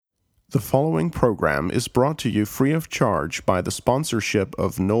The following program is brought to you free of charge by the sponsorship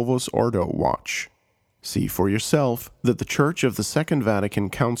of Novus Ordo Watch. See for yourself that the Church of the Second Vatican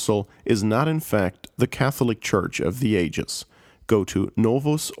Council is not in fact the Catholic Church of the ages. Go to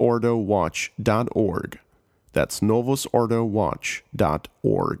novusordowatch.org. That's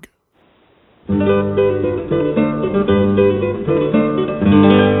novusordowatch.org.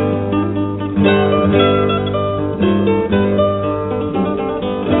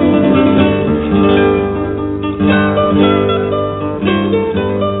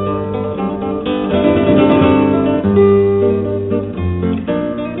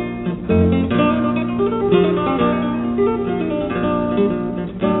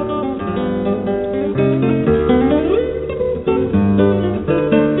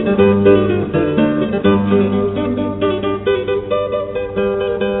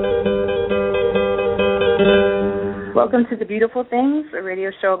 Welcome to The Beautiful Things, a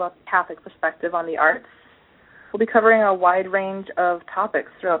radio show about the Catholic perspective on the arts. We'll be covering a wide range of topics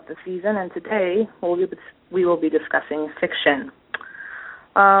throughout the season, and today we will be discussing fiction.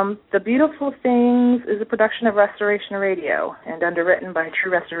 The Beautiful Things is a production of Restoration Radio and underwritten by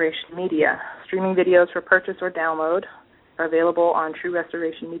True Restoration Media. Streaming videos for purchase or download are available on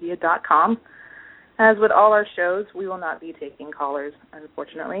TrueRestorationMedia.com. As with all our shows, we will not be taking callers,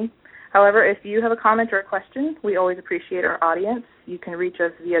 unfortunately. However, if you have a comment or a question, we always appreciate our audience. You can reach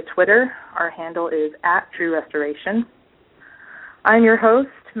us via Twitter. Our handle is @TrueRestoration. I'm your host,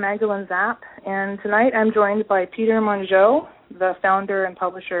 Magdalene Zapp, and tonight I'm joined by Peter Mongeau, the founder and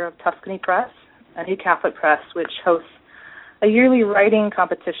publisher of Tuscany Press, a new Catholic press which hosts a yearly writing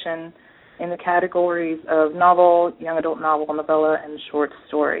competition in the categories of novel, young adult novel, novella, and short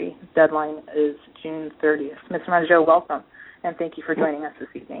story. Deadline is June 30th. Mr. Mongeau, welcome, and thank you for joining us this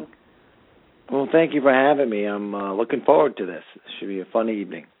evening. Well, thank you for having me. I'm looking forward to this. It should be a fun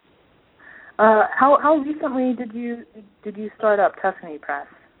evening. How recently did you start up Tuscany Press?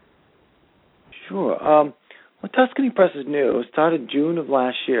 Sure. Well, Tuscany Press is new. It started June of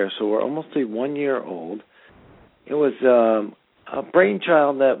last year, so we're almost 1 year old. It was a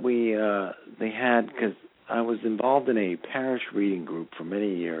brainchild that they had because I was involved in a parish reading group for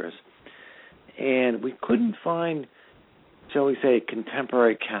many years, and we couldn't find, shall we say,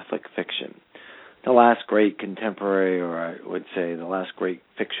 contemporary Catholic fiction. The last great contemporary, or I would say the last great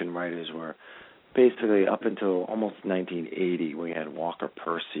fiction writers, were basically up until almost 1980. We had Walker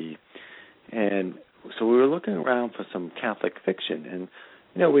Percy, and so we were looking around for some Catholic fiction, and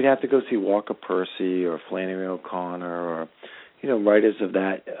we'd have to go see Walker Percy or Flannery O'Connor or writers of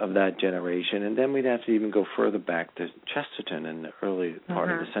that generation, and then we'd have to even go further back to Chesterton in the early part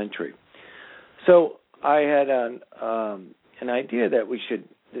of the century. So I had an idea that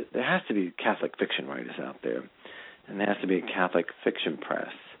there has to be Catholic fiction writers out there, and there has to be a Catholic fiction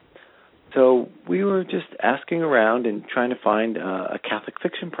press. So we were just asking around and trying to find a Catholic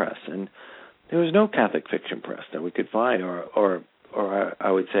fiction press, and there was no Catholic fiction press that we could find, or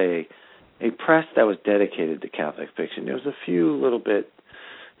I would say a press that was dedicated to Catholic fiction. There was a few little bit,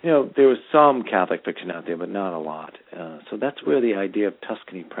 there was some Catholic fiction out there, but not a lot. So that's where the idea of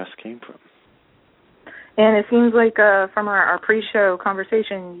Tuscany Press came from. And it seems like from our pre-show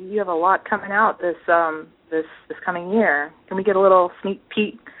conversation, you have a lot coming out this coming year. Can we get a little sneak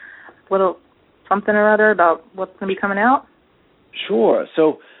peek, little something or other about what's going to be coming out? Sure.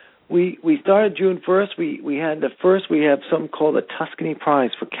 So we started June 1st. We have something called the Tuscany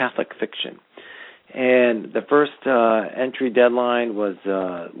Prize for Catholic Fiction. And the first entry deadline was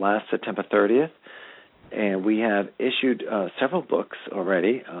last September 30th. And we have issued several books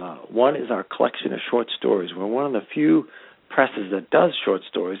already. One is our collection of short stories. We're one of the few presses that does short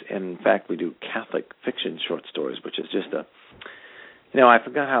stories, and in fact we do Catholic fiction short stories, which is just I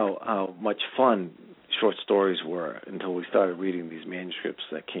forgot how much fun short stories were until we started reading these manuscripts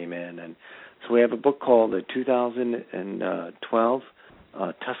that came in. And so we have a book called the 2012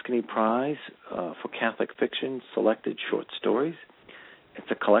 Tuscany Prize for Catholic Fiction Selected Short Stories.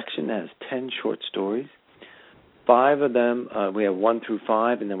 It's a collection that has 10 short stories. 5 of them, we have 1 through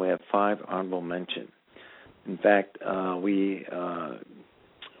 5, and then we have 5 honorable mention. In fact, we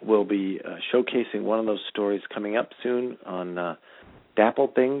will be showcasing one of those stories coming up soon on Dapple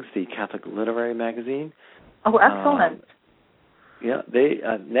Things, the Catholic literary magazine. Oh, excellent.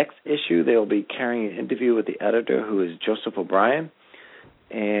 Next issue, they will be carrying an interview with the editor, who is Joseph O'Brien.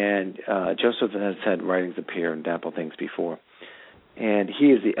 And Joseph has had writings appear in Dapple Things before. And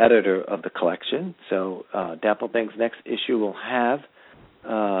he is the editor of the collection. So Dapple Things' next issue will have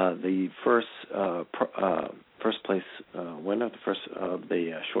the first place winner, the first of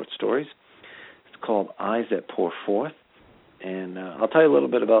the short stories. It's called Eyes That Pour Forth. And I'll tell you a little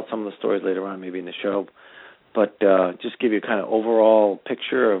bit about some of the stories later on, maybe in the show. But just give you a kind of overall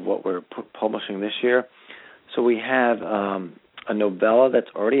picture of what we're publishing this year. So we have a novella that's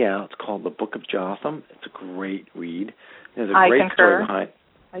already out. It's called The Book of Jotham. It's a great read. There's a great story behind.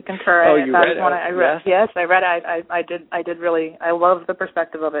 I concur. Oh, you read it? I read. Yes, I read it. I did really. I love the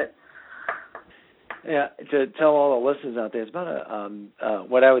perspective of it. Yeah, to tell all the listeners out there, it's about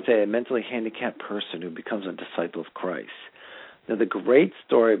what I would say a mentally handicapped person who becomes a disciple of Christ. Now, the great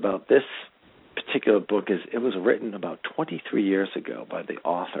story about this particular book is it was written about 23 years ago by the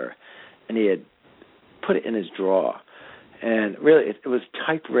author, and he had put it in his drawer. And really, it was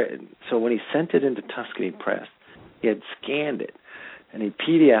typewritten. So when he sent it into Tuscany Press, he had scanned it, and he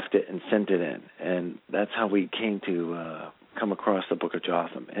PDF'd it and sent it in. And that's how we came to come across the Book of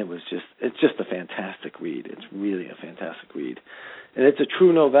Jotham. It's just a fantastic read. It's really a fantastic read. And it's a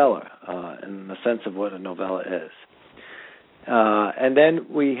true novella in the sense of what a novella is. And then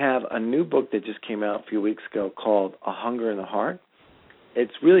we have a new book that just came out a few weeks ago called A Hunger in the Heart.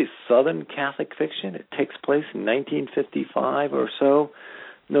 It's really Southern Catholic fiction. It takes place in 1955 or so,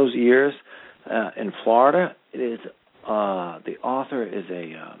 in those years, in Florida. It is the author is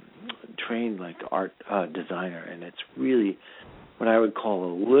a trained art designer, and it's really what I would call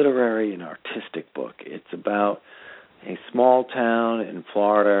a literary and artistic book. It's about a small town in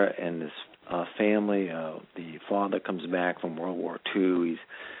Florida and this family. The father comes back from World War II.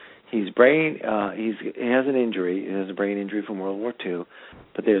 He has an injury. He has a brain injury from World War II.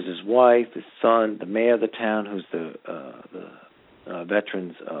 But there's his wife, his son, the mayor of the town, who's the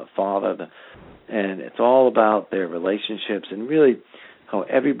veteran's father, and it's all about their relationships and really how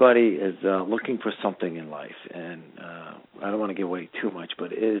everybody is looking for something in life. And I don't want to give away too much,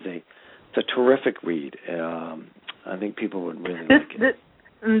 but it's a terrific read. I think people would really like it.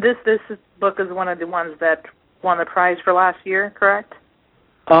 This book is one of the ones that won the prize for last year, correct?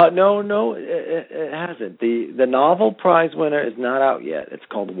 No, it hasn't. The novel prize winner is not out yet. It's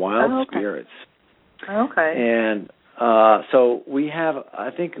called Wild Spirits. Okay. And so I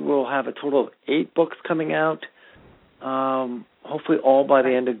think we'll have a total of 8 books coming out, hopefully all by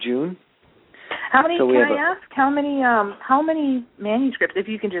the end of June. How many manuscripts, if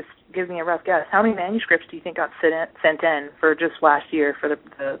you can just give me a rough guess, how many manuscripts do you think got sent in for just last year for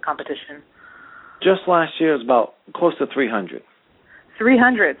the competition? Just last year was about close to 300.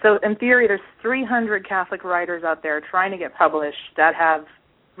 300. So in theory, there's 300 Catholic writers out there trying to get published that have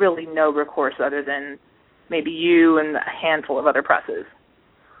really no recourse other than maybe you and a handful of other presses.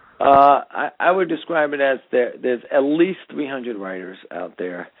 I would describe it as there's at least 300 writers out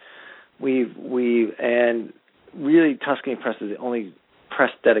there. And really Tuscany Press is the only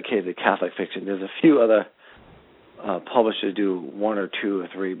press dedicated to Catholic fiction. There's a few other publishers do 1 or 2 or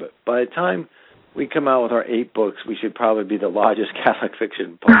 3, but by the time we come out with our 8 books, we should probably be the largest Catholic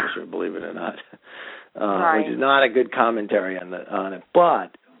fiction publisher, believe it or not, right. Which is not a good commentary on it.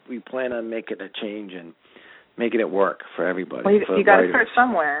 But we plan on making a change and making it work for everybody. Well, you got to start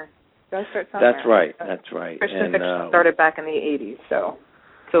somewhere. That's right. Christian fiction started back in the 80s,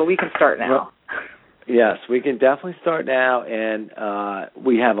 so we can start now. Yes, we can definitely start now, and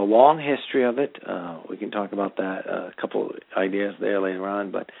we have a long history of it. We can talk about that, a couple of ideas there later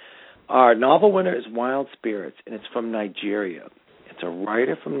on, but our novel winner is Wild Spirits, and it's from Nigeria. It's a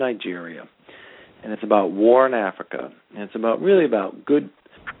writer from Nigeria, and it's about war in Africa, and it's about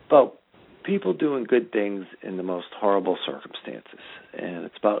people doing good things in the most horrible circumstances, and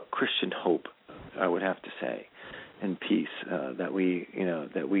it's about Christian hope, I would have to say, and peace that we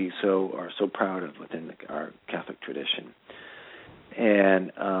are so proud of within our Catholic tradition.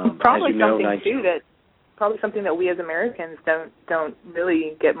 And probably as you know, probably something that we as Americans don't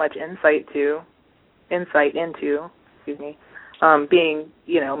really get much insight into. Being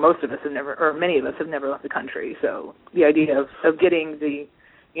most of us have never, or many of us have never left the country. So the idea of getting the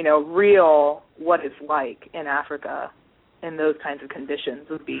real what it's like in Africa in those kinds of conditions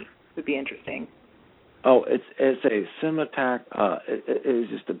would be interesting. Oh, it's a cinematograph. It is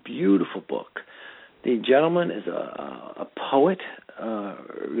just a beautiful book. The gentleman is a poet.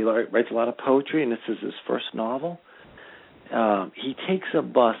 He writes a lot of poetry, and this is his first novel. He takes a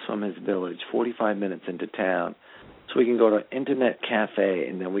bus from his village 45 minutes into town so we can go to an internet cafe,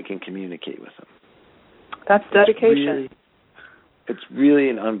 and then we can communicate with him. That's dedication. It's really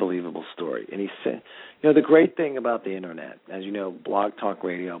an unbelievable story. And he said, the great thing about the internet, as you know, Blog Talk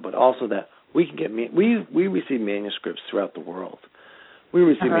Radio, but also that we can get we receive manuscripts throughout the world. We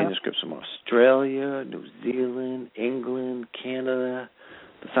receive manuscripts from Australia, New Zealand, England, Canada,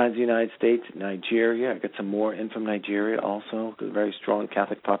 besides the United States, Nigeria. I got some more in from Nigeria also, a very strong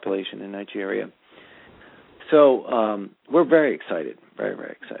Catholic population in Nigeria. So we're very excited, very,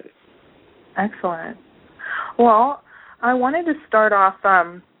 very excited. Excellent. Well, I wanted to start off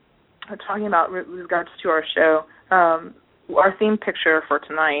talking about, with regards to our show, our theme picture for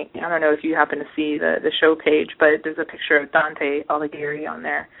tonight. I don't know if you happen to see the show page, but there's a picture of Dante Alighieri on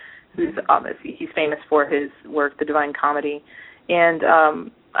there, who's obviously, he's famous for his work, The Divine Comedy. And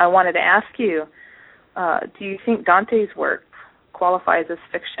I wanted to ask you, do you think Dante's work qualifies as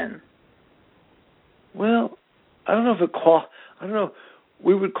fiction? Well, I don't know if I don't know.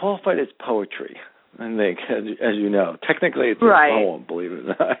 We would qualify it as poetry, I think, as you know. Technically, it's a poem, believe it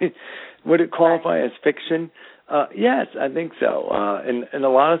or not. Would it qualify as fiction? Yes, I think so. In a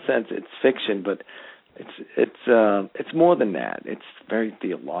lot of sense, it's fiction, but it's more than that. It's very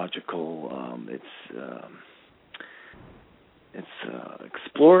theological. It's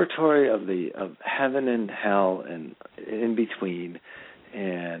exploratory of heaven and hell and in between,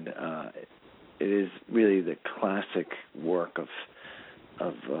 and it is really the classic work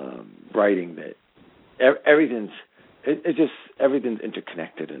of writing that everything's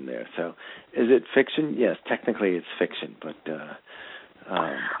interconnected in there. So, is it fiction? Yes, technically it's fiction, but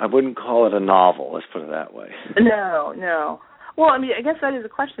I wouldn't call it a novel. Let's put it that way. No. Well, I mean, I guess that is a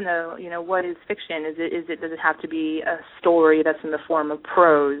question, though. You know, what is fiction? Does it have to be a story that's in the form of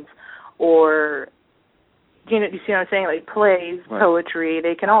prose, or you see what I'm saying? Like plays, right. Poetry,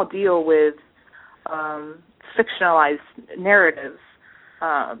 they can all deal with fictionalized narratives.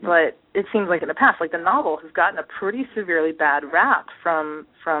 But it seems like in the past, like the novel has gotten a pretty severely bad rap from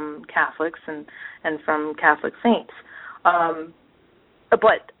Catholics and from Catholic saints.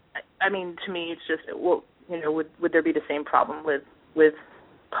 But I mean, to me, it's just, well, you know, would there be the same problem with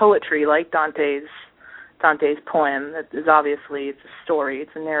poetry like Dante's poem? That is obviously, it's a story,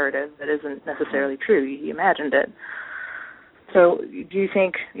 it's a narrative that isn't necessarily true. He imagined it. So, do you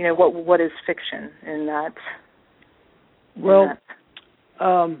think, you know, what is fiction in that? Well,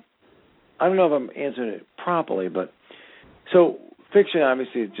 I don't know if I'm answering it properly, but so fiction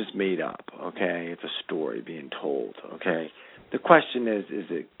obviously is just made up, okay? It's a story being told, okay? The question is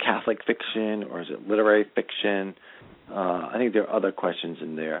it Catholic fiction or is it literary fiction? I think there are other questions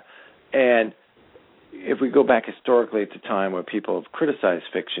in there. And if we go back historically to the time where people have criticized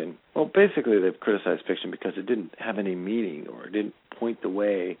fiction, well, basically they've criticized fiction because it didn't have any meaning or it didn't point the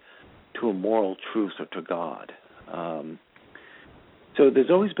way to a moral truth or to God. So there's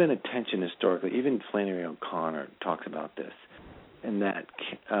always been a tension historically. Even Flannery O'Connor talks about this, and that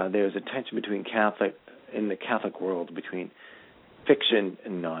there's a tension in the Catholic world between fiction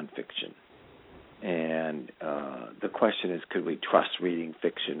and nonfiction. And the question is, could we trust reading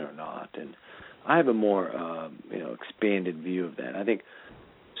fiction or not? And I have a more expanded view of that. I think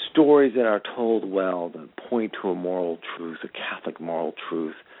stories that are told well, that point to a moral truth, a Catholic moral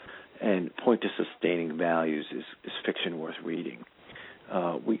truth, and point to sustaining values is fiction worth reading.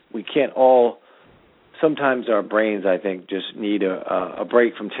 We can't all. Sometimes our brains, I think, just need a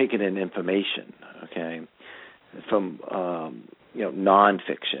break from taking in information. Okay, from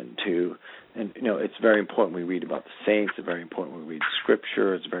nonfiction to, and it's very important we read about the saints. It's very important we read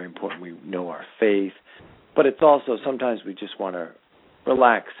Scripture. It's very important we know our faith. But it's also sometimes we just want to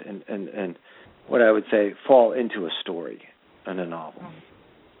relax and what I would say fall into a story and a novel.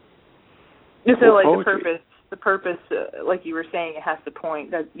 You feel like poetry. The purpose, like you were saying, it has to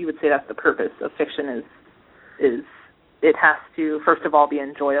point, that you would say that's the purpose of fiction is it has to, first of all, be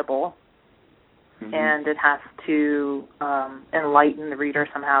enjoyable, mm-hmm. and it has to enlighten the reader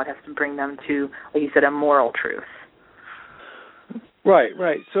somehow. It has to bring them to, like you said, a moral truth.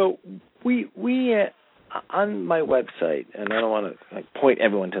 Right. So we on my website, and I don't want to point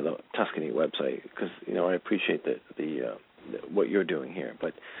everyone to the Tuscany website because I appreciate the what you're doing here,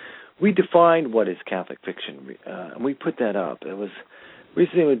 but we defined what is Catholic fiction, and we put that up. It was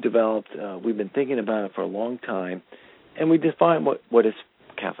recently developed. We've been thinking about it for a long time, and we defined what is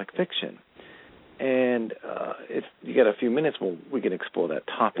Catholic fiction. And if you got a few minutes, we can explore that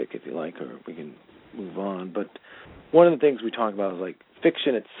topic if you like, or we can move on. But one of the things we talk about is like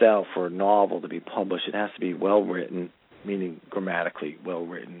fiction itself, for a novel to be published, it has to be well written, meaning grammatically well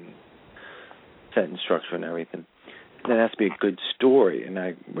written, sentence structure and everything. That has to be a good story, and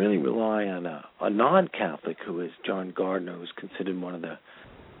I really rely on a non-Catholic who is John Gardner, who's considered one of the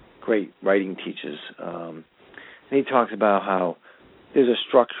great writing teachers. And he talks about how there's a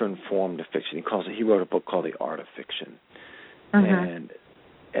structure and form to fiction. He wrote a book called The Art of Fiction, mm-hmm.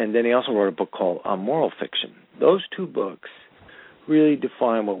 and then he also wrote a book called Moral Fiction. Those two books really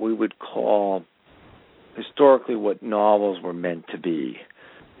define what we would call historically what novels were meant to be.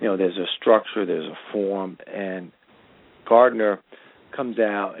 There's a structure, there's a form, and Gardner comes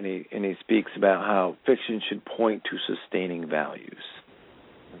out and he speaks about how fiction should point to sustaining values.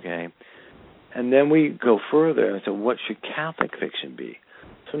 Okay? And then we go further and say, what should Catholic fiction be?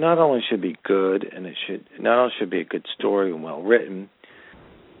 So not only should it be good, and not only should it be a good story and well written.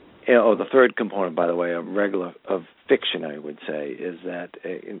 The third component, by the way, of fiction, I would say, is that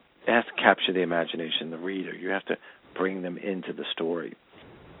it has to capture the imagination of the reader. You have to bring them into the story.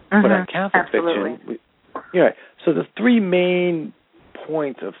 Mm-hmm. But on Catholic fiction, so the three main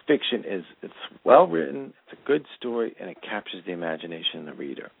points of fiction is it's well written, it's a good story, and it captures the imagination of the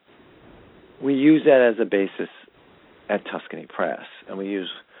reader. We use that as a basis at Tuscany Press, and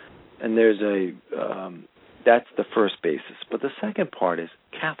that's the first basis. But the second part is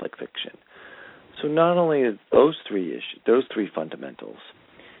Catholic fiction. So not only is those three fundamentals,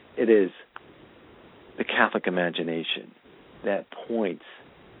 it is the Catholic imagination that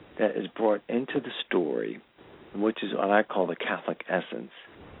is brought into the story, which is what I call the Catholic essence,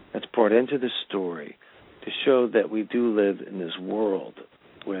 that's brought into the story to show that we do live in this world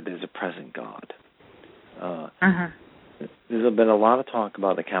where there's a present God. There's been a lot of talk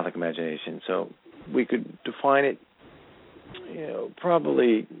about the Catholic imagination, so we could define it,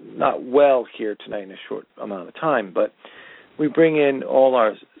 probably not well here tonight in a short amount of time, but we bring in all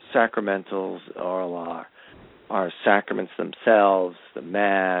our sacramentals, all our sacraments themselves, the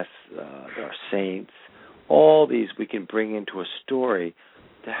Mass, our saints, all these we can bring into a story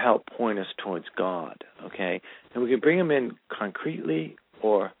to help point us towards God, okay? And we can bring them in concretely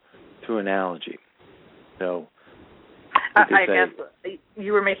or through analogy. So I guess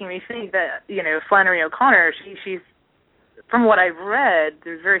you were making me think that, Flannery O'Connor, she's, from what I've read,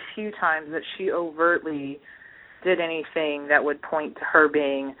 there's very few times that she overtly did anything that would point to her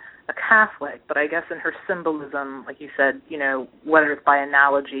being a Catholic, but I guess in her symbolism, like you said, whether it's by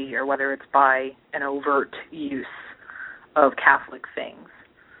analogy or whether it's by an overt use of Catholic things,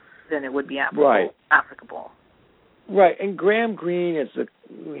 then it would be applicable. Right, and Graham Greene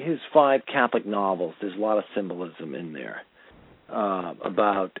his 5 Catholic novels. There's a lot of symbolism in there. There's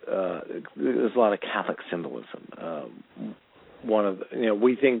a lot of Catholic symbolism.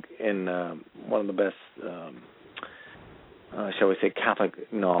 We think in one of the best, shall we say,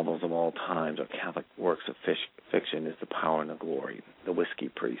 Catholic novels of all times, or Catholic works of fiction, is The Power and the Glory, The Whiskey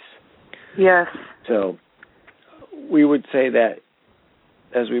Priest. Yes. So we would say that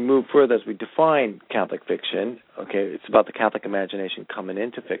as we move further, as we define Catholic fiction, it's about the Catholic imagination coming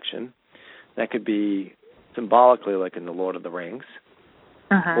into fiction. That could be symbolically, like in The Lord of the Rings,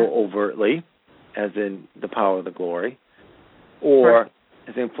 or overtly, as in The Power of the Glory, or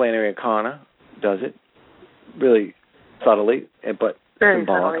as in Flannery O'Connor does it, really subtly, but very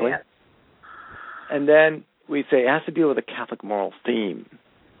symbolically. Subtly, yes. And then we say it has to deal with a Catholic moral theme.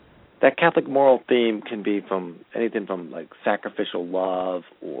 That Catholic moral theme can be from anything from like sacrificial love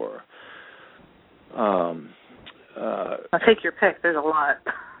or I'll take your pick. There's a lot.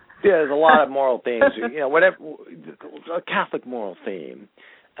 Yeah, there's a lot of moral themes. Whatever, a Catholic moral theme.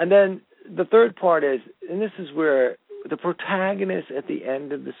 And then the third part is, and this is where the protagonist at the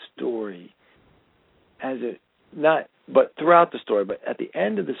end of the story throughout the story, but at the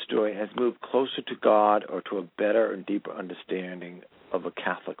end of the story has moved closer to God or to a better and deeper understanding of a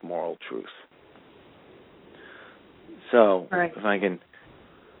Catholic moral truth. So, If I can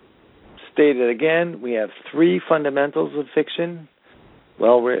state it again, we have 3 fundamentals of fiction: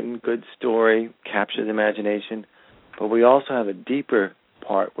 well-written, good story, captures imagination. But we also have a deeper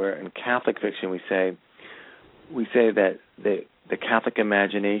part where in Catholic fiction we say that the Catholic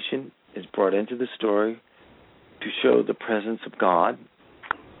imagination is brought into the story to show the presence of God,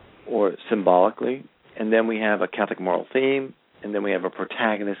 or symbolically, and then we have a Catholic moral theme, and then we have a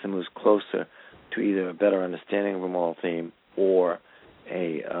protagonist that moves closer to either a better understanding of a moral theme or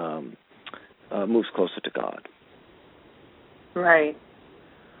moves closer to God. Right.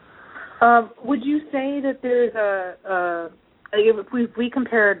 Would you say that there's if we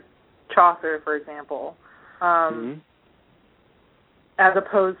compared Chaucer, for example, as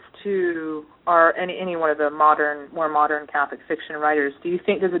opposed to any one of the more modern Catholic fiction writers, do you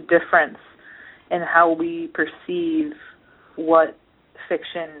think there's a difference in how we perceive what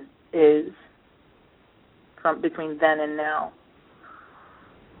fiction is between then and now?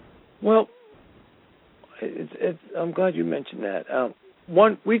 Well, I'm glad you mentioned that.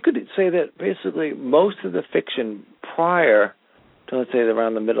 We could say that basically most of the fiction prior to, let's say,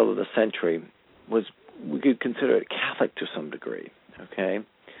 around the middle of the century we could consider it Catholic to some degree. Okay,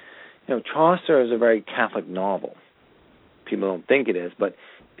 Chaucer is a very Catholic novel. People don't think it is, but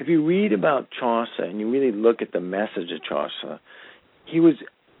if you read about Chaucer and you really look at the message of Chaucer, he was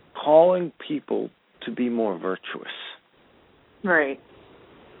calling people to be more virtuous. Right.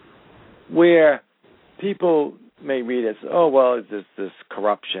 Where people may read it as, oh, well, there's this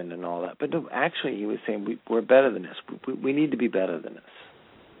corruption and all that. But no, actually, he was saying we're better than this. We need to be better than this.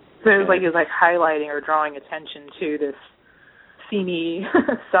 So it was like highlighting or drawing attention to this seamy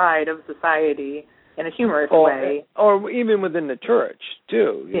side of society in a humorous way. Or even within the church,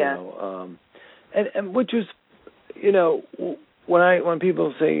 too. You yeah. know, and which is, you know, when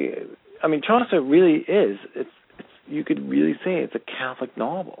people say, I mean, Chaucer really is, it's you could really say it's a Catholic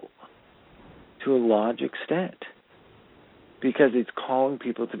novel to a large extent, because it's calling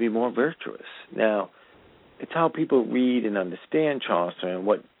people to be more virtuous. Now, it's how people read and understand Chaucer and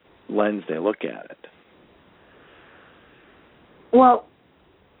what lens they look at it. Well,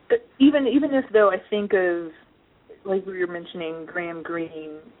 even if though I think of, like we were mentioning, Graham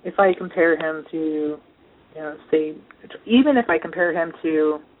Greene, if I compare him to, you know, say, even if I compare him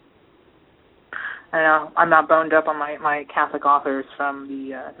to, I don't know, I'm not boned up on my Catholic authors from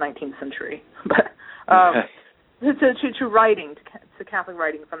the 19th century, but to writing, to Catholic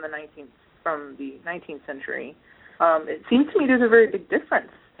writing from the 19th century, it seems to me there's a very big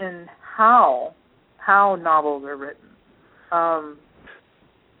difference in how novels are written.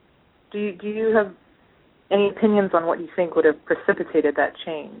 Do you have any opinions on what you think would have precipitated that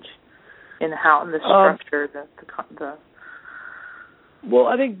change in the structure, the Well,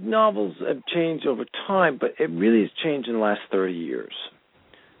 I think novels have changed over time, but it really has changed in the last 30 years.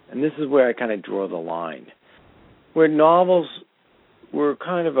 And this is where I kind of draw the line. Where novels were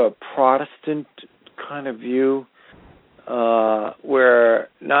kind of a Protestant kind of view, where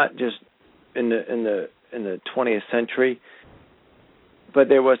not just in the 20th century, but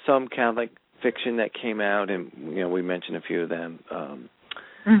there was some Catholic fiction that came out, and you know we mentioned a few of them.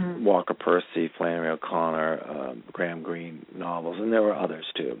 Walker Percy, Flannery O'Connor, Graham Greene novels, and there were others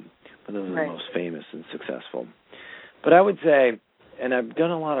too, but those are the most famous and successful. But I would say, and I've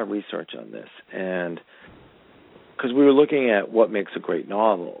done a lot of research on this, and because we were looking at what makes a great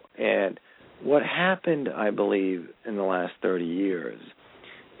novel, and what happened, I believe, in the last 30 years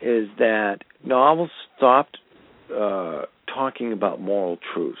is that novels stopped talking about moral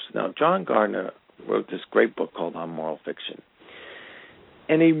truths. Now, John Gardner wrote this great book called On Moral Fiction.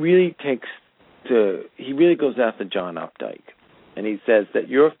 And he really goes after John Updike, and he says that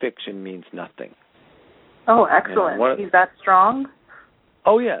your fiction means nothing. Oh, excellent. You know, he's that strong?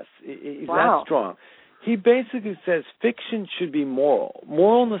 Oh, yes. He's that strong. He basically says fiction should be moral.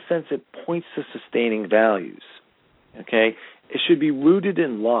 Moral in the sense it points to sustaining values. Okay? It should be rooted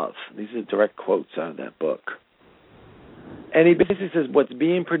in love. These are direct quotes out of that book. And he basically says what's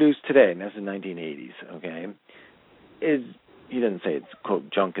being produced today, and that's the 1980s, okay, is... He doesn't say it's, quote,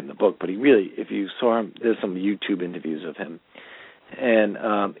 junk in the book, but he really, if you saw him, there's some YouTube interviews of him. And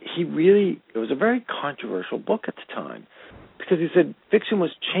it was a very controversial book at the time, because he said fiction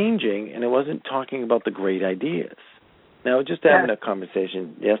was changing and it wasn't talking about the great ideas. Now, just having a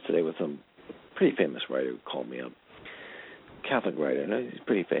conversation yesterday with some pretty famous writer who called me up, Catholic writer, and he's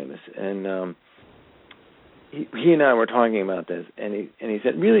pretty famous. And he and I were talking about this, and he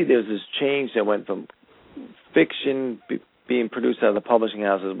said, really, there's this change that went from fiction being produced out of the publishing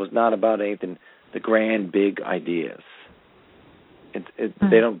houses was not about anything, the grand, big ideas.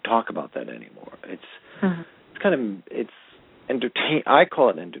 They don't talk about that anymore. It's kind of, it's I call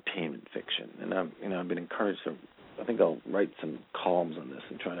it entertainment fiction, and I've been encouraged to. I think I'll write some columns on this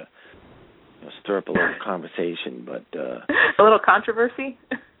and try to stir up a little conversation. But a little controversy.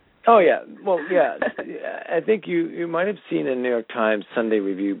 Oh yeah, well yeah. I think you might have seen in the New York Times Sunday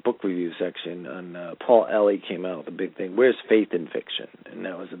Review book review section on Paul Elie came out with a big thing. Where's faith in fiction? And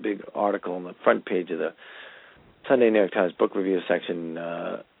that was a big article on the front page of the Sunday New York Times book review section,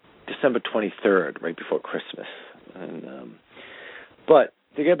 December 23rd, right before Christmas. And but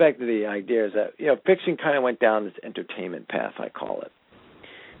to get back to the idea is that fiction kind of went down this entertainment path, I call it,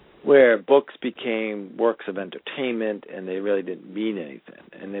 where books became works of entertainment and they really didn't mean anything,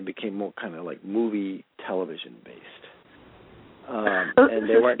 and they became more kind of like movie television based. And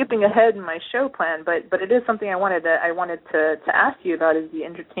they weren't skipping ahead in my show plan, but it is something I wanted to ask you about, is the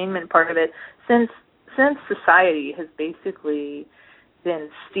entertainment part of it. Since society has basically been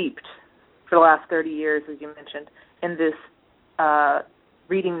steeped for the last 30 years, as you mentioned, in this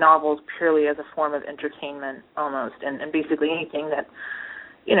reading novels purely as a form of entertainment almost, and basically anything that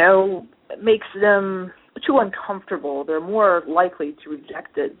makes them too uncomfortable, they're more likely to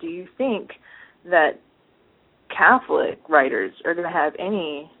reject it. Do you think that Catholic writers are going to have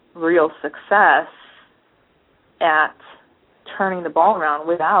any real success at turning the ball around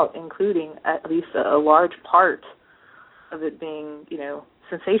without including at least a large part of it being,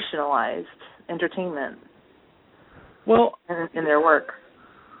 sensationalized entertainment? Well, in their work?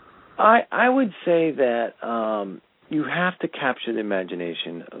 I would say that you have to capture the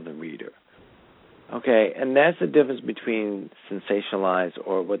imagination of the reader. Okay, and that's the difference between sensationalized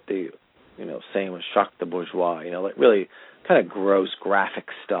or what they, saying was shock the bourgeois. Like really kind of gross graphic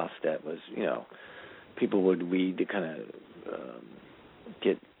stuff that was, people would read to kind of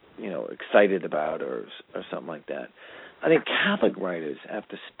get, excited about or something like that. I think Catholic writers have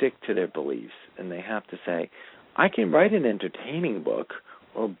to stick to their beliefs, and they have to say, I can write an entertaining book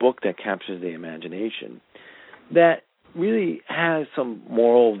or a book that captures the imagination that really has some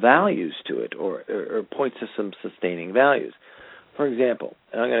moral values to it or points to some sustaining values. For example,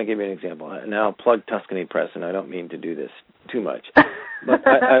 and I'm going to give you an example, and I'll plug Tuscany Press, and I don't mean to do this too much, but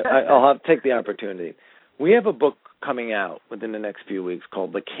I'll have to take the opportunity. We have a book coming out within the next few weeks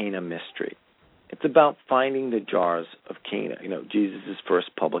called The Cana Mystery. It's about finding the jars of Cana, Jesus'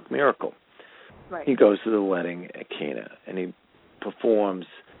 first public miracle. Right. He goes to the wedding at Cana, and he performs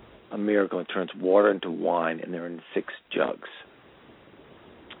a miracle and turns water into wine, and they're in 6 jugs.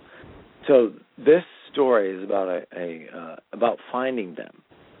 So this story is about about finding them,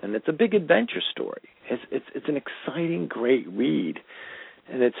 and it's a big adventure story. It's an exciting, great read,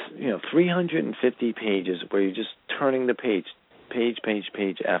 and it's 350 pages where you're just turning the page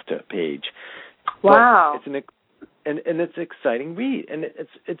after page. Wow! But it's an exciting read, and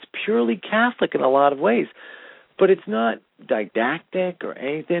it's purely Catholic in a lot of ways. But it's not didactic or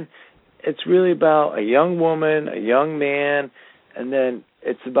anything. It's really about a young woman, a young man, and then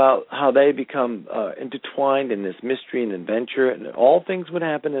it's about how they become intertwined in this mystery and adventure. And all things would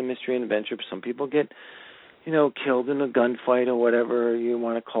happen in mystery and adventure. Some people get, killed in a gunfight or whatever you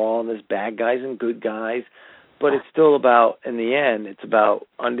want to call them. There's bad guys and good guys. But it's still about, in the end, it's about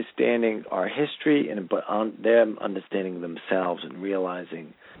understanding our history and them understanding themselves and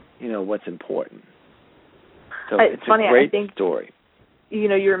realizing, what's important. So it's funny, a great I think, story. You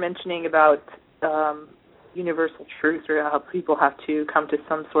were mentioning about universal truth, or how people have to come to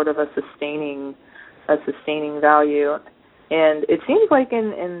some sort of a sustaining value. And it seems like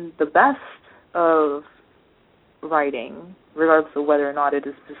in the best of writing, regardless of whether or not it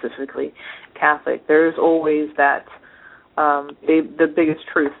is specifically Catholic, there's always that the biggest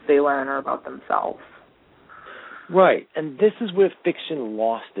truths they learn are about themselves. Right, and this is where fiction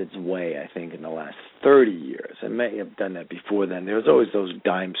lost its way, I think, in the last 30 years. It may have done that before then. There was always those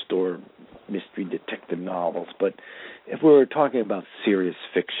dime store mystery detective novels, but if we were talking about serious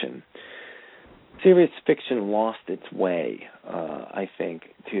fiction lost its way, I think,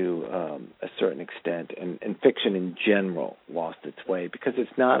 to a certain extent, and fiction in general lost its way, because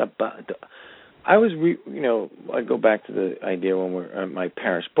it's not about... I go back to the idea when we're at my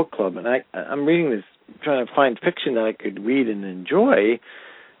parish book club, and I'm reading this, trying to find fiction that I could read and enjoy,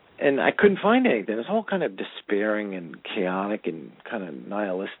 and I couldn't find anything. It was all kind of despairing and chaotic and kind of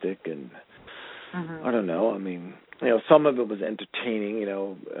nihilistic, and I don't know. I mean, some of it was entertaining,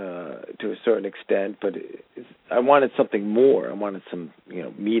 to a certain extent, but I wanted something more. I wanted some,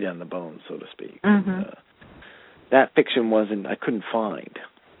 meat on the bone, so to speak. That fiction I couldn't find.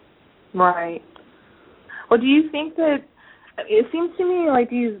 Right. Well, do you think that it seems to me like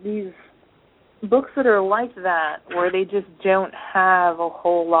these books that are like that, where they just don't have a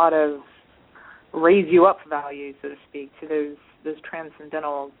whole lot of raise you up value, so to speak, to those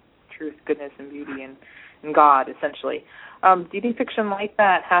transcendental truth, goodness, and beauty, and God, essentially. Do you think fiction like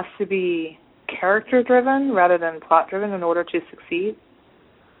that has to be character driven rather than plot driven in order to succeed?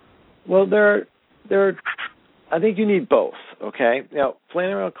 Well, I think you need both, okay? Now,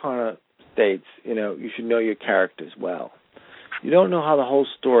 Flannery O'Connor states, you should know your characters well. You don't know how the whole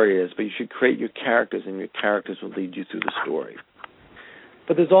story is, but you should create your characters, and your characters will lead you through the story.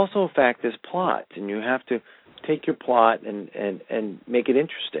 But there's also a fact, there's plot, and you have to take your plot and make it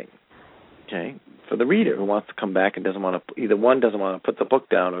interesting, okay? For the reader who wants to come back and doesn't want to, either one, doesn't want to put the book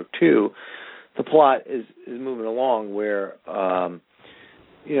down, or two, the plot is moving along where,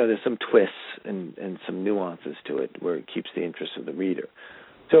 there's some twists and some nuances to it where it keeps the interest of the reader.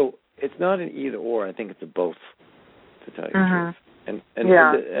 So it's not an either or. I think it's a both, to tell you the truth.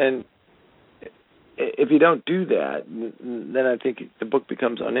 And if you don't do that, then I think the book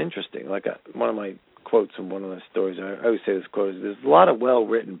becomes uninteresting. Like one of my quotes from one of the stories, I always say this quote is, there's a lot of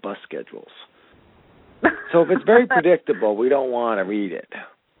well-written bus schedules. So if it's very predictable, we don't want to read it.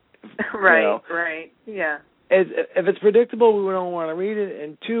 Right, right, yeah. If it's predictable, we don't want to read it.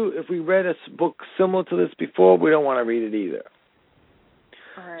 And two, if we read a book similar to this before, we don't want to read it either.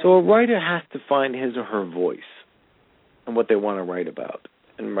 Right. So a writer has to find his or her voice and what they want to write about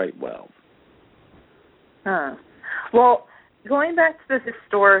and write well. Well, Going back to the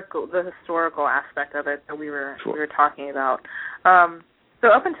historical aspect of it that we were talking about. So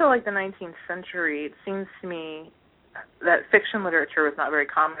up until like the 19th century, it seems to me that fiction literature was not very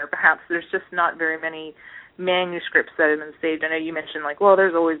common, or perhaps there's just not very many manuscripts that have been saved. I know you mentioned like, well,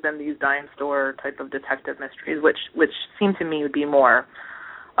 there's always been these dime store type of detective mysteries, which seem to me would be more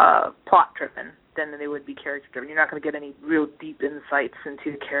plot driven than they would be character driven. You're not going to get any real deep insights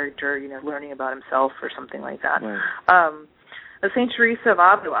into the character, learning about himself or something like that. Right. Saint Teresa of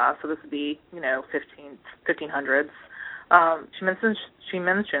Avila, so this would be 1500s. She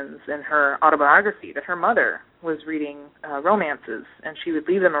mentions in her autobiography that her mother was reading romances, and she would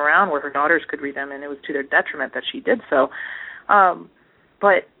leave them around where her daughters could read them, and it was to their detriment that she did so.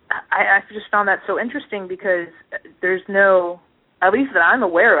 But I just found that so interesting because there's no, at least that I'm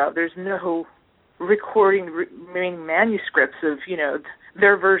aware of, there's no remaining manuscripts of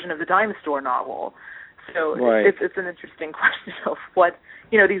their version of the dime store novel. So right. it's an interesting question of what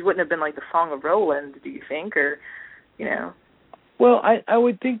these wouldn't have been like the Song of Roland, do you think, or Well, I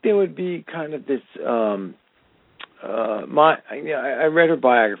would think there would be kind of this. I read her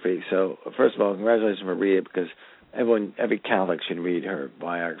biography, so first of all, congratulations for reading it, because every Catholic should read her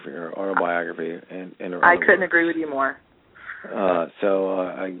biography, her autobiography, and her. I couldn't agree with you more. So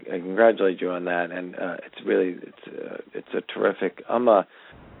I congratulate you on that, and it's really it's a terrific. I'm a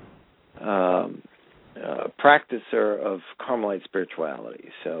practicer of Carmelite spirituality,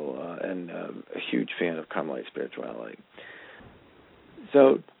 so and a huge fan of Carmelite spirituality.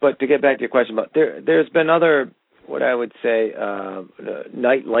 So, but to get back to your question, about there's been other, what I would say,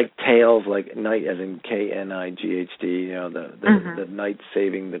 knight-like tales, like knight as in Knighthd, the knight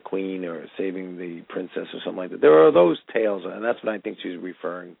saving the queen or saving the princess or something like that. There are those tales, and that's what I think she's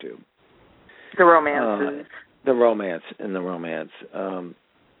referring to. The romances. The romance.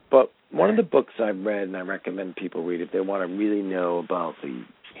 But one of the books I've read, and I recommend people read if they want to really know about the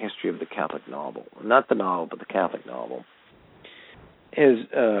history of the Catholic novel, not the novel, but the Catholic novel, is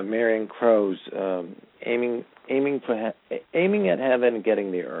Marion Crow's aiming at heaven and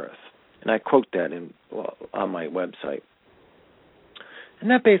getting the earth, and I quote that on my website. And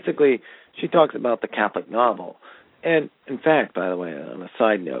that basically, she talks about the Catholic novel, and in fact, by the way, on a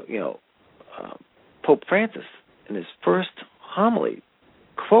side note, Pope Francis in his first homily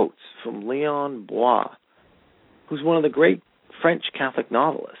quotes from Leon Blois, who's one of the great French Catholic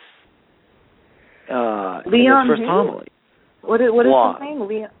novelists. Leon in his first homily. What is Blois. his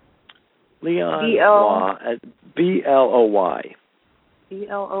name? Leon Blois, B-L-O-Y.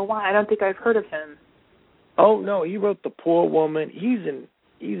 B-L-O-Y. I don't think I've heard of him. Oh no, he wrote The Poor Woman. He's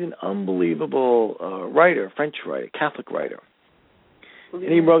an unbelievable writer, French writer, Catholic writer.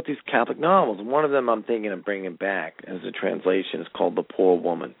 And he wrote these Catholic novels. And one of them I'm thinking of bringing back as a translation is called The Poor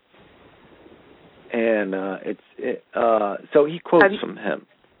Woman. And so he quotes from him.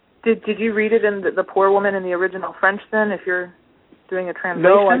 Did you read it in the Poor Woman in the original French then, if you're doing a translation?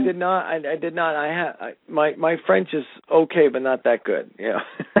 No, I did not. I did not. My French is okay, but not that good.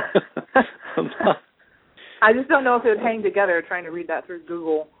 I just don't know if it would hang together trying to read that through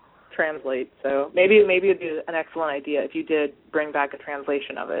Google Translate. So maybe it'd be an excellent idea if you did bring back a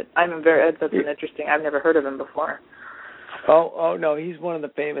translation of it. That's an interesting. I've never heard of him before. Oh no, he's one of the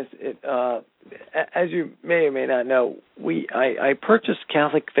famous. As you may or may not know, I purchased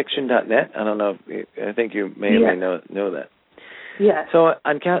CatholicFiction.net. I don't know. I think you may or may know that. Yes. So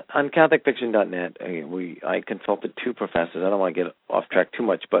on CatholicFiction.net, I consulted two professors. I don't want to get off track too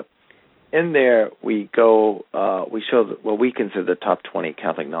much, but in there we show what we consider the top 20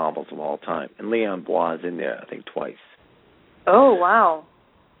 Catholic novels of all time, and Leon Blois is in there, I think, twice. Oh wow.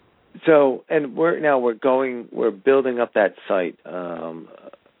 So, and we're building up that site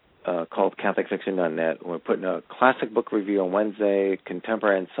called CatholicFiction.net. We're putting a classic book review on Wednesday,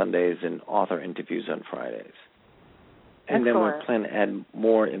 contemporary on Sundays, and author interviews on Fridays. And then we're planning to add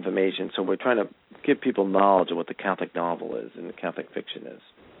more information. So we're trying to give people knowledge of what the Catholic novel is and the Catholic fiction is.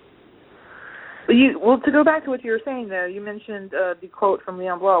 Well, to go back to what you were saying there, you mentioned the quote from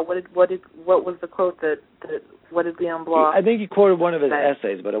Leon Blois. What was the quote what did Leon Blois? I think he quoted one of his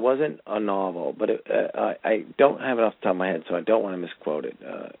essays, but it wasn't a novel. But I don't have it off the top of my head, so I don't want to misquote it.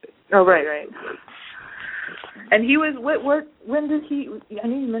 Right. And he was when did he? I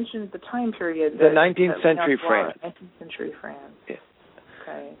know you mentioned the time period. The 19th century France. 19th century France. Yeah.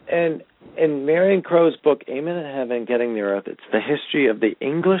 Okay. And in Marion Crow's book, Aiming at Heaven, Getting the Earth, it's the history of the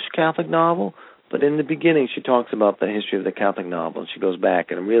English Catholic novel. But in the beginning, she talks about the history of the Catholic novel, and she goes back,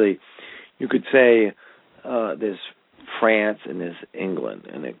 and really, you could say there's France and there's England,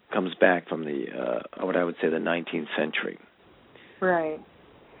 and it comes back from the what I would say the 19th century. Right.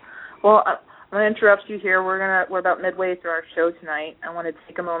 Well, I'm going to interrupt you here. We're about midway through our show tonight. I want to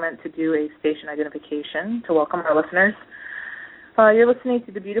take a moment to do a station identification to welcome our listeners. You're listening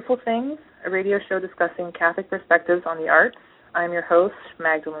to The Beautiful Things, a radio show discussing Catholic perspectives on the arts. I'm your host,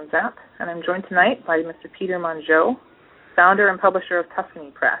 Magdalene Zapp, and I'm joined tonight by Mr. Peter Mongeau, founder and publisher of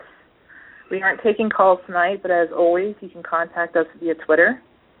Tuscany Press. We aren't taking calls tonight, but as always, you can contact us via Twitter.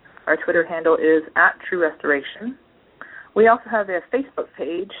 Our Twitter handle is @TrueRestoration. We also have a Facebook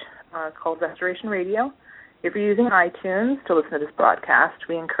page called Restoration Radio. If you're using iTunes to listen to this broadcast,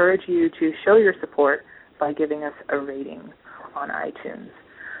 we encourage you to show your support by giving us a rating on iTunes.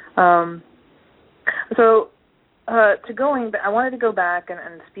 I wanted to go back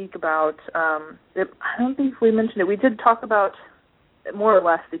and speak about, I don't think we mentioned it, we did talk about more or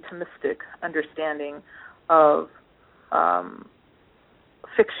less the Thomistic understanding of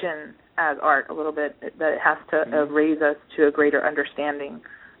fiction as art a little bit, that it has to raise us to a greater understanding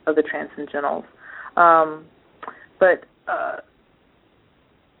of the transcendentals. But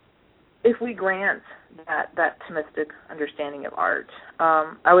if we grant that Thomistic understanding of art,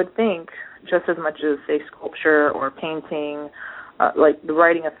 I would think just as much as, say, sculpture or painting, like the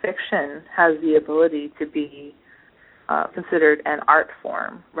writing of fiction has the ability to be considered an art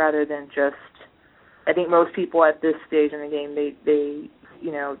form rather than just, I think most people at this stage in the game,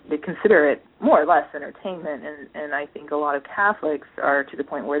 they consider it more or less entertainment, and I think a lot of Catholics are to the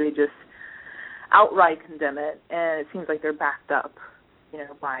point where they just outright condemn it, and it seems like they're backed up,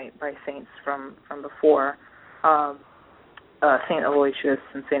 by saints from before. Saint Aloysius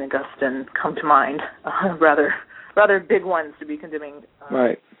and Saint Augustine come to mind, rather big ones to be condemning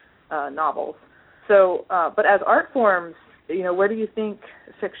novels. So, but as art forms, where do you think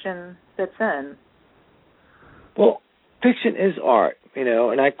fiction fits in? Well, fiction is art,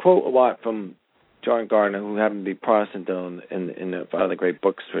 and I quote a lot from John Gardner, who happened to be Protestant in the great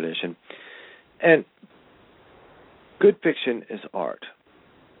books tradition. And good fiction is art.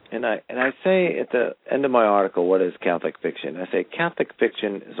 And I say at the end of my article, what is Catholic fiction? I say Catholic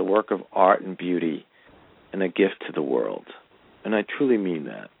fiction is a work of art and beauty and a gift to the world. And I truly mean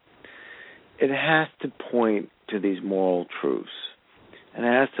that. It has to point to these moral truths. And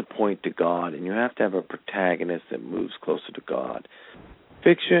it has to point to God, and you have to have a protagonist that moves closer to God.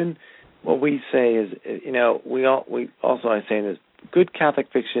 Fiction, what we say is, I say this, good Catholic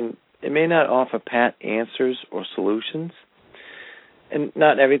fiction, it may not offer pat answers or solutions, and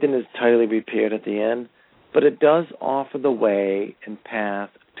not everything is tightly repaired at the end, but it does offer the way and path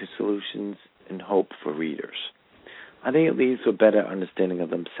to solutions and hope for readers. I think it leads to a better understanding of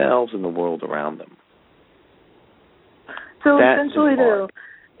themselves and the world around them. So essentially, though,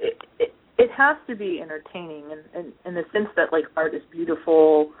 it has to be entertaining in the sense that, like, art is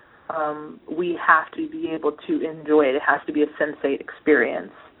beautiful. We have to be able to enjoy it. It has to be a sensate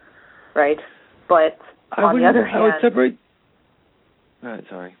experience, right? But on the other hand, I would separate.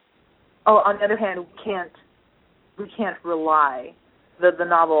 Sorry. Oh, on the other hand, we can't rely. The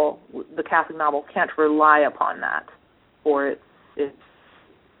Catholic novel can't rely upon that for its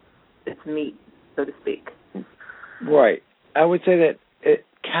meat, so to speak. Right. I would say that it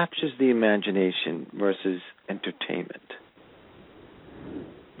captures the imagination versus entertainment.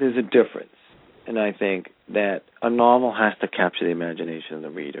 There's a difference. And I think that a novel has to capture the imagination of the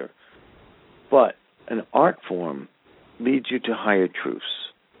reader. But an art form leads you to higher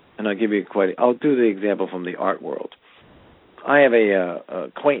truths. And I'll do the example from the art world. I have a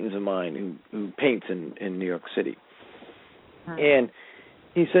acquaintance of mine who paints in New York City. And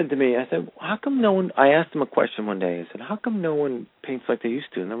he said to me, I said, how come no one, I asked him a question one day, I said, how come no one paints like they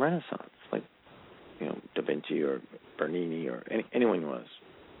used to in the Renaissance? Like, Da Vinci or Bernini or anyone was,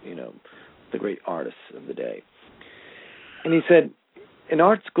 the great artists of the day. And he said, in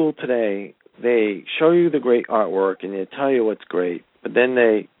art school today, they show you the great artwork and they tell you what's great, but then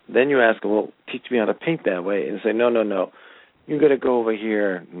you ask them, well, teach me how to paint that way. And they say, no. You got to go over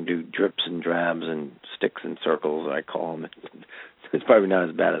here and do drips and drabs and sticks and circles, I call them. It's probably not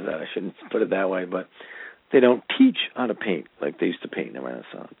as bad as that. I shouldn't put it that way, but they don't teach how to paint like they used to paint in the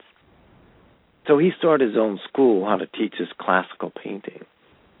Renaissance. So he started his own school how to teach us classical painting.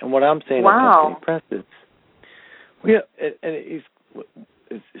 And what I'm saying at Tuscany Press is,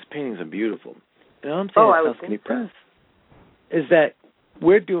 his paintings are beautiful. And what I'm saying at Tuscany Press is that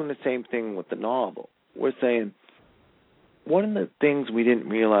we're doing the same thing with the novel. We're saying, one of the things we didn't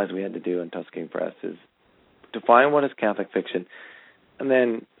realize we had to do in Tuscany Press is define what is Catholic fiction, and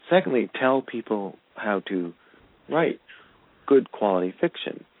then, secondly, tell people how to write good quality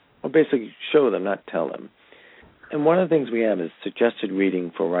fiction, or basically show them, not tell them. And one of the things we have is suggested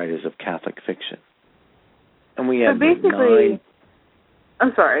reading for writers of Catholic fiction. And we have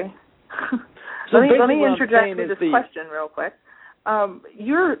I'm sorry. let me interject with this question real quick.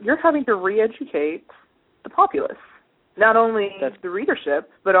 You're having to re-educate the populace, not only the readership,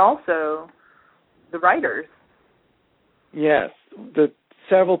 but also the writers. Yes, the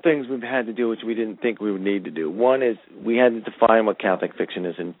several things we've had to do which we didn't think we would need to do. One is we had to define what Catholic fiction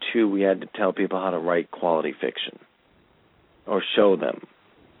is, and two, we had to tell people how to write quality fiction or show them.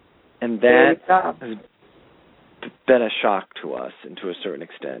 And that has been a shock to us, and to a certain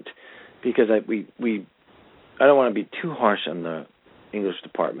extent, because I don't want to be too harsh on the English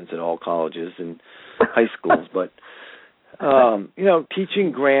departments at all colleges and high schools, but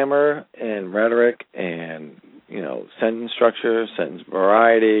teaching grammar and rhetoric and sentence structure, sentence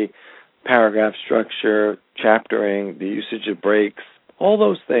variety, paragraph structure, chaptering, the usage of breaks, all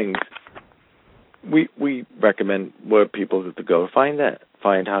those things. We recommend where people have to go find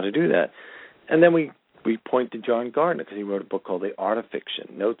how to do that, and then we point to John Gardner because he wrote a book called The Art of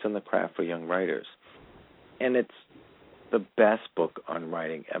Fiction: Notes on the Craft for Young Writers, and it's the best book on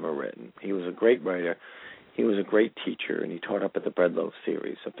writing ever written. He was a great writer. He was a great teacher, and he taught up at the Breadloaf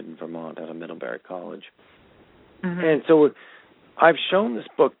series up in Vermont out of Middlebury College. Mm-hmm. And so I've shown this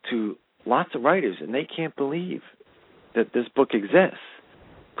book to lots of writers, and they can't believe that this book exists.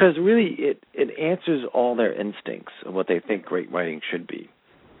 Because really it answers all their instincts of what they think great writing should be.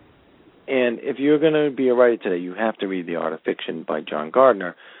 And if you're going to be a writer today, you have to read The Art of Fiction by John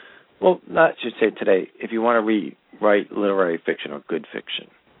Gardner. Well, not just say today, if you want to write literary fiction or good fiction.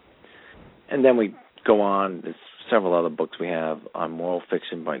 And then we go on, there's several other books we have on moral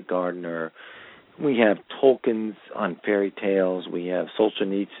fiction by Gardner. We have Tolkien's on fairy tales. We have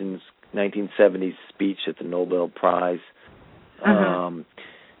Solzhenitsyn's 1970s speech at the Nobel Prize. Mm-hmm.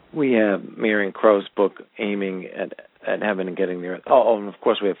 We have Marion Crow's book aiming at heaven and getting there. Oh, and of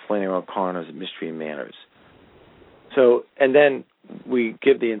course we have Flannery O'Connor's Mystery and Manners. So, and then we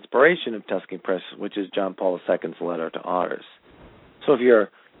give the inspiration of Tuscany Press, which is John Paul II's letter to artists. So if you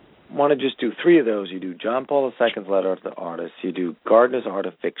want to just do three of those, you do John Paul II's letter to the artists, you do Gardner's Art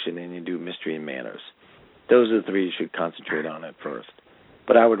of Fiction, and you do Mystery and Manners. Those are the three you should concentrate on at first.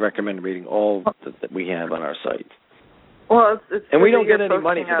 But I would recommend reading all that we have on our site. Well, it's and we don't get any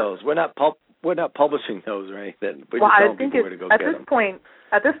money for those. We're not publishing those or anything. We're just telling people where to go get them.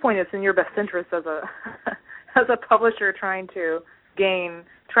 At this point, it's in your best interest as a as a publisher trying to gain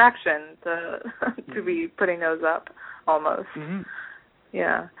traction to be putting those up almost. Mm-hmm.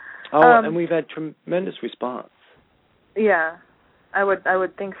 Yeah. Oh, and we've had tremendous response. Yeah, I would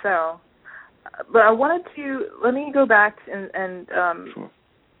think so. But let me go back and sure.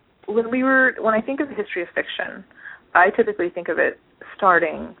 When I think of the history of fiction, I typically think of it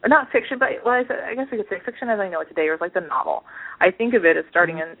starting, or not fiction, but I guess we could say fiction as I know it today, or like the novel. I think of it as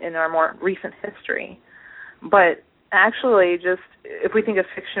starting in our more recent history. But actually, just if we think of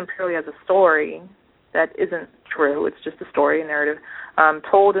fiction purely as a story, that isn't true. It's just a story, a narrative,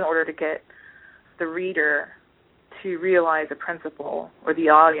 told in order to get the reader to realize a principle, or the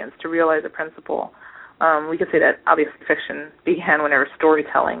audience to realize a principle. We could say that obviously fiction began whenever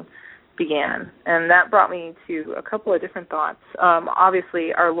storytelling began. And that brought me to a couple of different thoughts.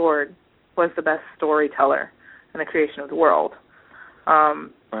 Obviously, our Lord was the best storyteller in the creation of the world.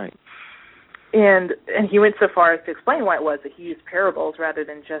 Right. And he went so far as to explain why it was that he used parables rather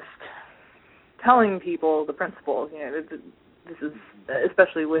than just telling people the principles. This is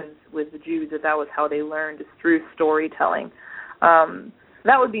especially with the Jews, that was how they learned, is through storytelling.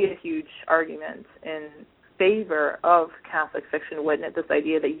 That would be a huge argument in favor of Catholic fiction, wouldn't it? This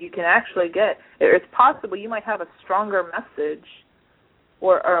idea that you can actually it's possible you might have a stronger message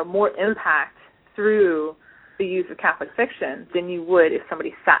or a more impact through the use of Catholic fiction than you would if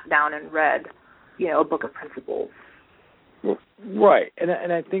somebody sat down and read, a book of principles. Right,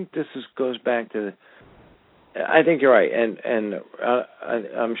 and I think this goes back to. I think you're right, and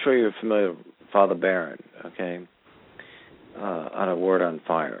I'm sure you're familiar with Father Barron, okay, on A Word on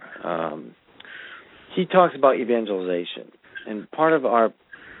Fire. He talks about evangelization, and part of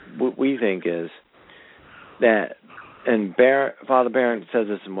what we think is that, and Father Barron says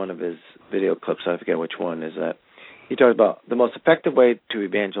this in one of his video clips, I forget which one, is that he talks about the most effective way to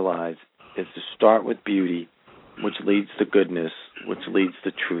evangelize is to start with beauty, which leads to goodness, which leads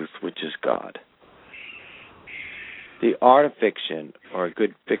to truth, which is God. The art of fiction, or a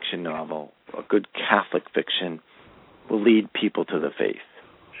good fiction novel, a good Catholic fiction, will lead people to the faith.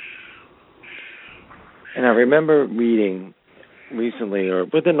 And I remember reading recently, or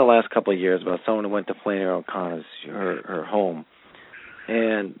within the last couple of years, about someone who went to Flannery O'Connor's her home,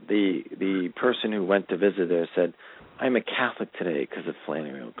 and the person who went to visit her said, "I'm a Catholic today because of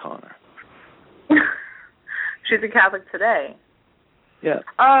Flannery O'Connor." She's a Catholic today. Yeah.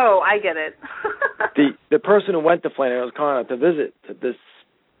 Oh, I get it. the person who went to Flannery O'Connor to visit this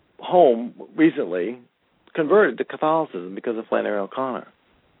home recently converted to Catholicism because of Flannery O'Connor.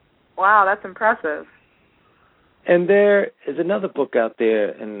 Wow, that's impressive. And there is another book out there,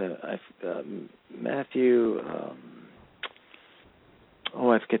 and Matthew.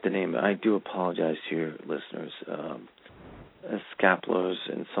 I forget the name. I do apologize to your listeners. Scapler's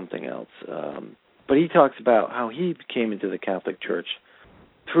and something else. But he talks about how he came into the Catholic Church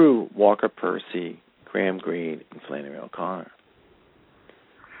through Walker Percy, Graham Greene, and Flannery O'Connor.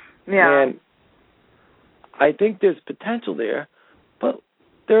 Yeah. And I think there's potential there, but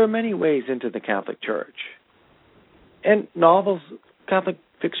there are many ways into the Catholic Church. And novels, Catholic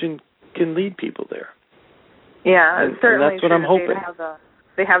fiction, can lead people there. Yeah, and certainly. That's what I'm hoping.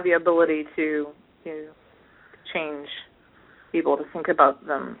 They have the ability to change people to think about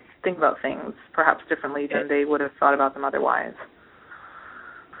things perhaps differently than they would have thought about them otherwise.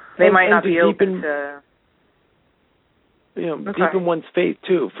 They might not be open to deepen one's faith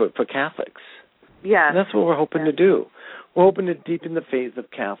too for Catholics. Yeah, and that's what we're hoping to do. We're hoping to deepen the faith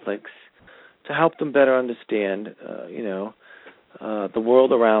of Catholics to help them better understand, the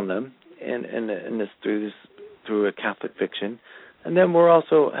world around them, and this through a Catholic fiction. And then we're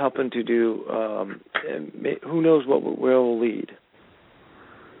also helping to do, who knows where we'll lead.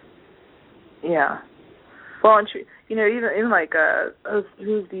 Yeah. Well, and even like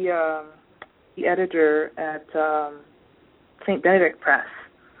who's the editor at St. Benedict Press,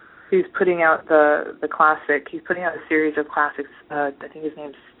 who's putting out the classic. He's putting out a series of classics. I think his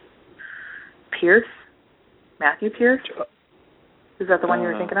name's Pierce, Matthew Pierce. Is that the one you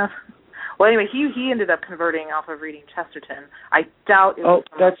were thinking of? Well, anyway, he ended up converting off of reading Chesterton. I doubt it was...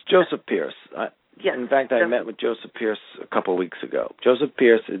 that's Joseph Pierce. Yes. In fact, I met with Joseph Pierce a couple of weeks ago. Joseph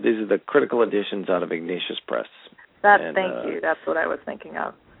Pierce, these are the critical editions out of Ignatius Press. Thank you. That's what I was thinking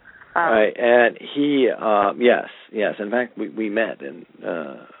of. Right, and he, yes. In fact, we met and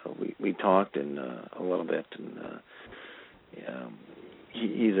we talked a little bit, and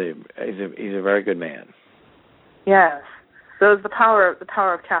he's a very good man. Yes. So it was the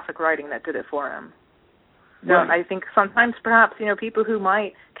power of Catholic writing that did it for him. So right. I think sometimes perhaps,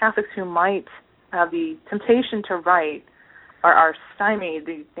 Catholics who might have the temptation to write are stymied.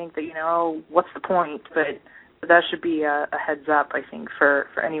 They think that, what's the point? But that should be a heads up, I think, for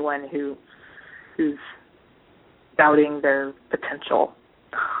anyone who's doubting their potential,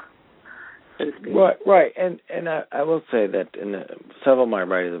 so to speak. Right. And I will say that several of my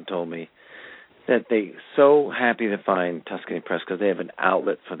writers have told me that they're so happy to find Tuscany Press because they have an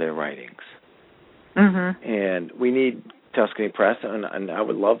outlet for their writings. Mm-hmm. And we need Tuscany Press, and I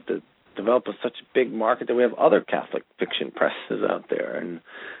would love to develop such a big market that we have other Catholic fiction presses out there, and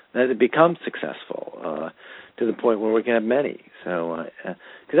that it becomes successful to the point where we can have many. So,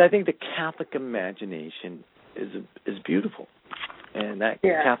 because I think the Catholic imagination is beautiful, and that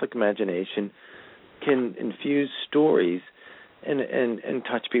Catholic imagination can infuse stories and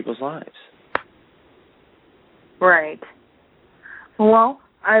touch people's lives. Right. Well,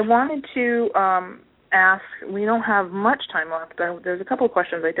 I wanted to ask, we don't have much time left, but there's a couple of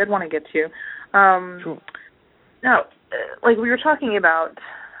questions I did want to get to. Sure. Now, like we were talking about,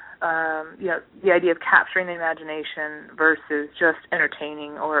 the idea of capturing the imagination versus just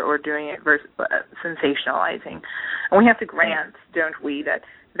entertaining or doing it versus sensationalizing. And we have to grant, don't we, that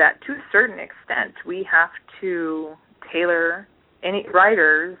to a certain extent we have to tailor. Any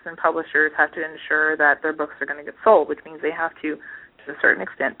writers and publishers have to ensure that their books are going to get sold, which means they have to a certain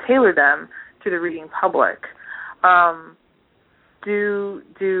extent, tailor them to the reading public.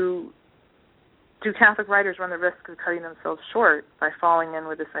 Do Catholic writers run the risk of cutting themselves short by falling in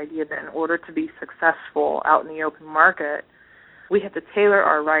with this idea that in order to be successful out in the open market, we have to tailor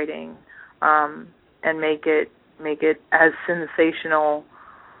our writing and make it as sensational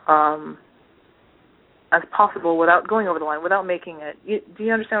as possible without going over the line, without making it. Do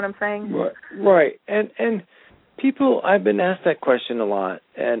you understand what I'm saying? Right. And people, I've been asked that question a lot,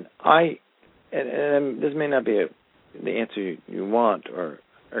 and this may not be the answer you want or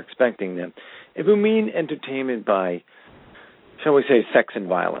are expecting them. If we mean entertainment by, shall we say, sex and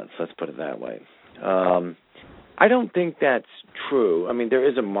violence, let's put it that way, I don't think that's true. I mean, there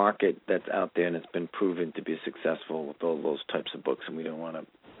is a market that's out there, and it's been proven to be successful with all those types of books, and we don't want to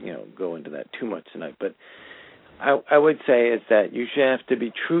go into that too much tonight, but I would say is that you should have to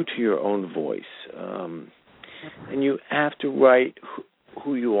be true to your own voice, and you have to write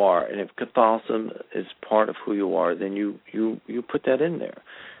who you are. And if Catholicism is part of who you are, then you put that in there.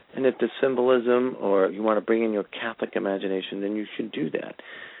 And if the symbolism or you want to bring in your Catholic imagination, then you should do that.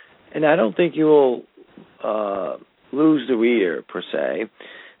 And I don't think you will lose the reader, per se.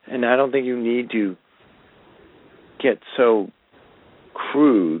 And I don't think you need to get so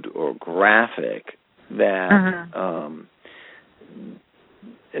crude or graphic that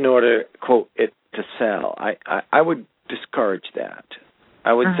in order, quote, it to sell. I would discourage that.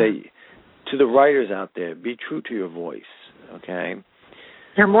 I would say to the writers out there, be true to your voice, okay?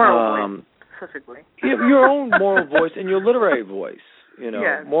 Your moral voice, specifically. Your own moral voice and your literary voice,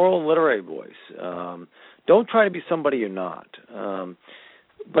 moral and literary voice. Don't try to be somebody you're not.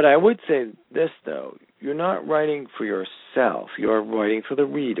 But I would say this, though. You're not writing for yourself. You're writing for the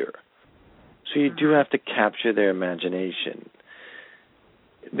reader. So you do have to capture their imagination.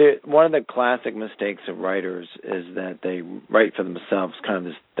 One of the classic mistakes of writers is that they write for themselves, kind of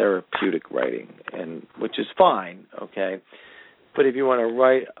this therapeutic writing, which is fine, okay? But if you want to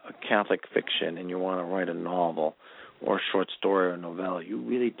write a Catholic fiction and you want to write a novel or a short story or a novella, you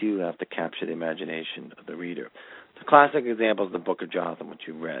really do have to capture the imagination of the reader. The classic example is the Book of Jotham, which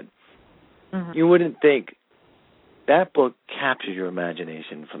you read. You wouldn't think that book captures your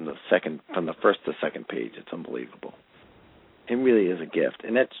imagination from the first to second page. It's unbelievable. It really is a gift,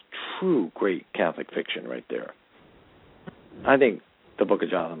 and that's true great Catholic fiction right there. I think the Book of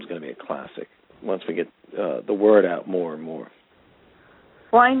Jotham is going to be a classic once we get the word out more and more.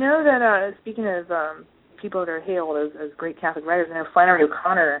 Well, I know that speaking of people that are hailed as great Catholic writers, I know Flannery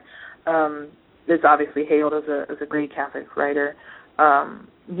O'Connor is obviously hailed as a great Catholic writer.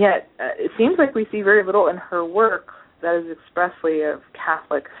 Yet it seems like we see very little in her work that is expressly of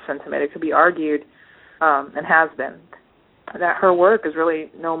Catholic sentiment. It could be argued, and has been, that her work is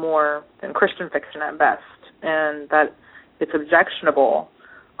really no more than Christian fiction at best, and that it's objectionable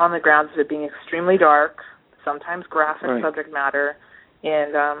on the grounds of it being extremely dark, sometimes graphic subject matter,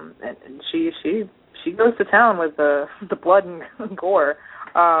 and she goes to town with the blood and gore.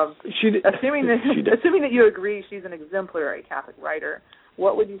 Assuming that you agree she's an exemplary Catholic writer,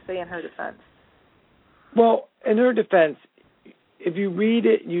 what would you say in her defense? Well, in her defense, if you read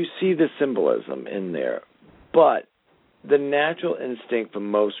it, you see the symbolism in there, but the natural instinct for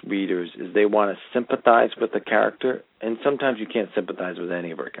most readers is they want to sympathize with the character, and sometimes you can't sympathize with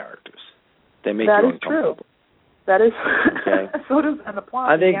any of her characters. They make you uncomfortable. True. That is true. So does the plot.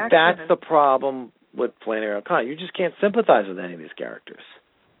 I think that's the problem with Flannery O'Connor. You just can't sympathize with any of these characters.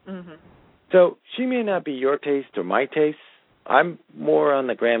 So she may not be your taste or my taste. I'm more on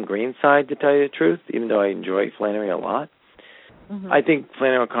the Graham Greene side, to tell you the truth, even though I enjoy Flannery a lot. I think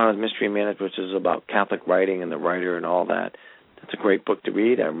Flannery O'Connor's Mystery Man, which is about Catholic writing and the writer and all that, that's a great book to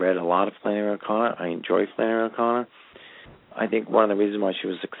read. I've read a lot of Flannery O'Connor. I enjoy Flannery O'Connor. I think one of the reasons why she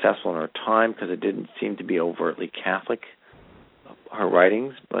was successful in her time, because it didn't seem to be overtly Catholic, her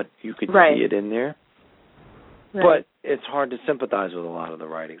writings, but you could see it in there. But it's hard to sympathize with a lot of the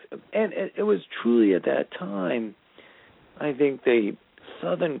writings. And it was truly at that time, I think the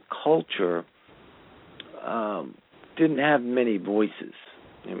Southern culture didn't have many voices.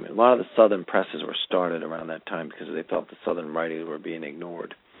 I mean, a lot of the Southern presses were started around that time because they felt the Southern writings were being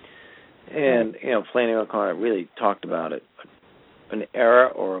ignored. And, Flannery O'Connor really talked about it, an era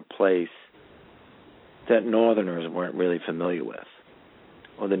or a place that Northerners weren't really familiar with,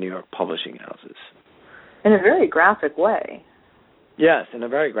 or the New York publishing houses. In a very graphic way. Yes, in a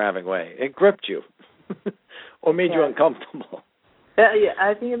very graphic way. It gripped you or made you uncomfortable.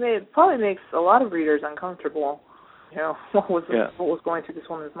 I think it probably makes a lot of readers uncomfortable. What was going through this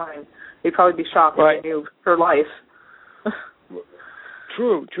woman's mind. They'd probably be shocked when they knew her life.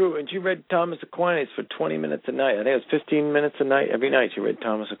 True. And she read Thomas Aquinas for 20 minutes a night. I think it was 15 minutes a night. Every night she read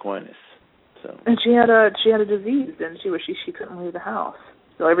Thomas Aquinas. So. And she had a disease, didn't she, where she couldn't leave the house.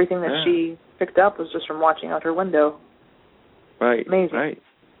 So everything that she picked up was just from watching out her window. Right. Amazing. Right.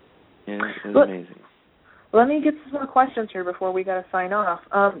 Yeah, it was amazing. Let me get some more questions here before we got to sign off.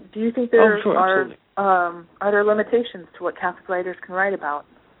 Do you think there are there limitations to what Catholic writers can write about?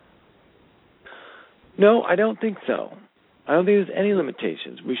 No, I don't think so. I don't think there's any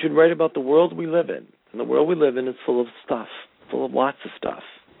limitations. We should write about the world we live in. And the world we live in is full of stuff, full of lots of stuff.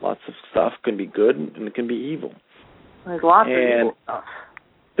 Lots of stuff can be good and it can be evil. There's lots of evil stuff.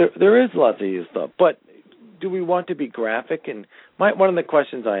 There is lots of evil stuff, but do we want to be graphic? And one of the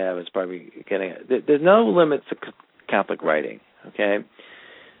questions I have is probably getting at, there's no limits to Catholic writing, okay?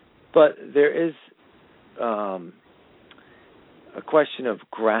 But there is a question of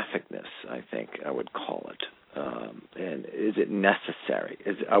graphicness, I think I would call it. And is it necessary?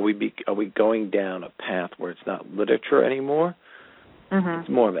 Are we going down a path where it's not literature anymore? It's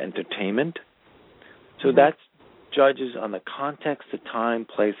more of entertainment. So that judges on the context, the time,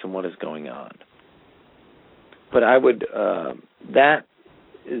 place, and what is going on. But I would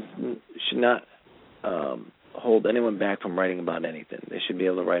should not hold anyone back from writing about anything. They should be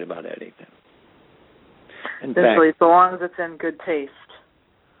able to write about anything. Essentially, so long as it's in good taste.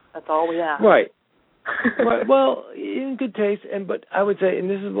 That's all we ask. Right. Right. Well, in good taste, but I would say, and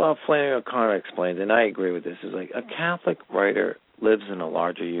this is what Flannery O'Connor explains, and I agree with this, is like a Catholic writer lives in a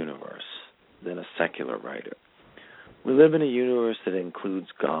larger universe than a secular writer. We live in a universe that includes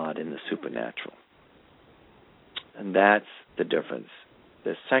God and the supernatural. And that's the difference.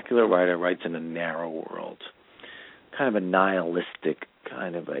 The secular writer writes in a narrow world, kind of a nihilistic,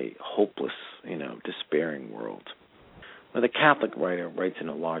 kind of a hopeless, despairing world. Where the Catholic writer writes in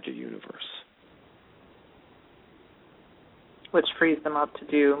a larger universe. Which frees them up to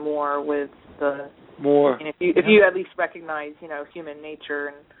do more with the... More. If you at least recognize, human nature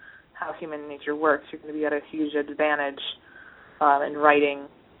and how human nature works, you're going to be at a huge advantage in writing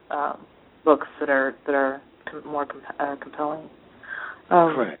books that are more compelling.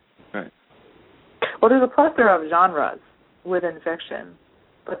 Correct. Right. Well, there's a plethora of genres within fiction,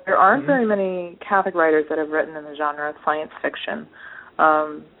 but there aren't very many Catholic writers that have written in the genre of science fiction.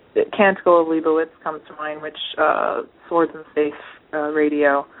 Canticle of Leibowitz comes to mind, which Swords and Space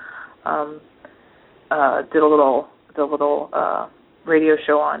Radio did a little radio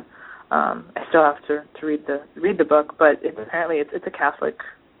show on. I still have to read the book, but apparently it's a Catholic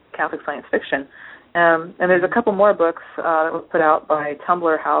science fiction. And there's a couple more books that were put out by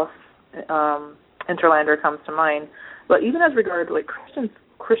Tumblr House. Interlander comes to mind. But even as regard to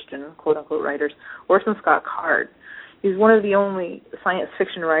Christian quote unquote writers, Orson Scott Card, he's one of the only science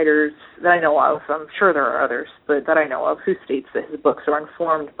fiction writers that I know of. I'm sure there are others, but that I know of, who states that his books are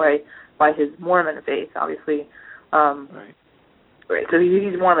informed by his Mormon faith. Obviously, right. So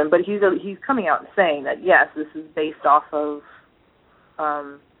he's Mormon, but he's coming out and saying that yes, this is based off of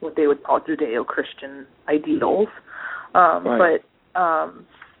what they would call Judeo-Christian ideals. Right. But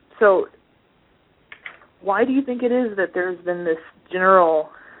so why do you think it is that there's been this general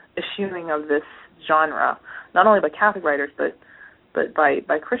eschewing of this genre, not only by Catholic writers but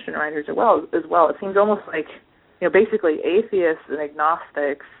by Christian writers as well? It seems almost like basically atheists and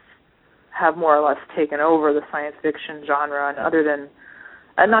agnostics have more or less taken over the science fiction genre, and other than,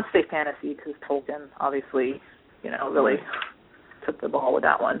 not to say fantasy, because Tolkien obviously really took the ball with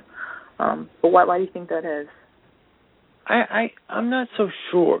that one. But why do you think that is? I'm not so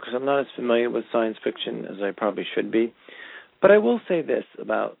sure, because I'm not as familiar with science fiction as I probably should be. But I will say this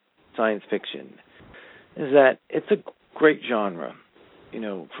about science fiction, is that it's a great genre,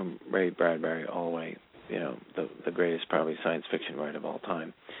 from Ray Bradbury all the way, the greatest probably science fiction writer of all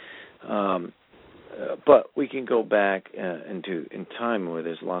time. But we can go back in time where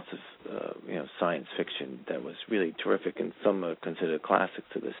there's lots of science fiction that was really terrific, and some are considered classics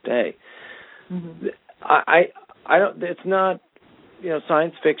to this day. Mm-hmm. I don't. It's not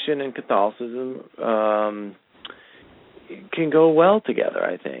science fiction and Catholicism can go well together,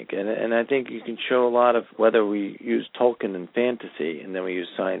 I think, and I think you can show a lot of, whether we use Tolkien and fantasy and then we use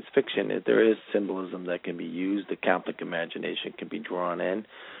science fiction, there is symbolism that can be used. The Catholic imagination can be drawn in.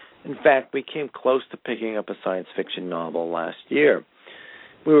 In fact, we came close to picking up a science fiction novel last year.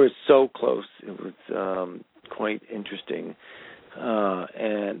 We were so close. It was quite interesting.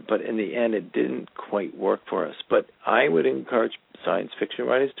 But in the end, it didn't quite work for us. But I would encourage science fiction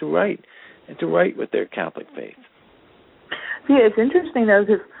writers to write, and to write with their Catholic faith. Yeah, it's interesting, though,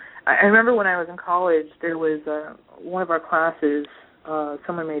 because I remember when I was in college, there was one of our classes,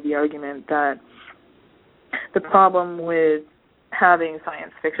 someone made the argument that the problem with having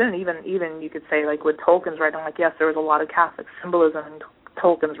science fiction, and even you could say, like, with Tolkien's writing, like, yes, there was a lot of Catholic symbolism in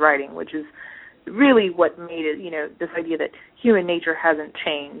Tolkien's writing, which is really what made it, this idea that human nature hasn't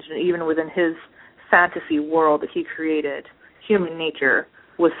changed, and even within his fantasy world that he created, human nature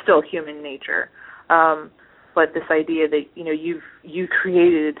was still human nature. But this idea that, you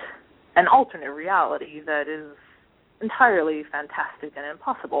created an alternate reality that is entirely fantastic and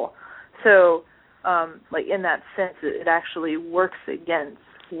impossible. So, in that sense, it actually works against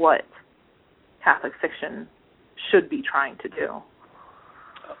what Catholic fiction should be trying to do.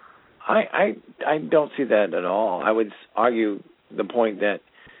 I don't see that at all. I would argue the point that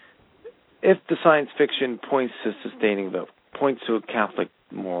if the science fiction points to a Catholic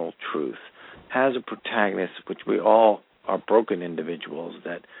moral truth, has a protagonist, which we all are broken individuals,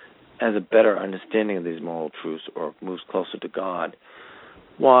 that has a better understanding of these moral truths or moves closer to God,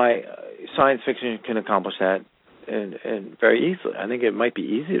 why science fiction can accomplish that and very easily. I think it might be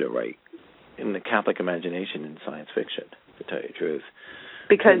easy to write in the Catholic imagination in science fiction, to tell you the truth.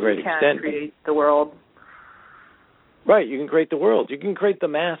 Because you can create the world. Right, you can create the world. You can create the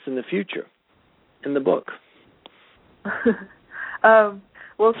Mass in the future, in the book.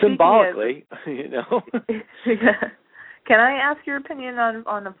 Well, symbolically, Can I ask your opinion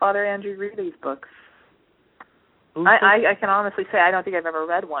on Father Andrew Greeley's books? I can honestly say I don't think I've ever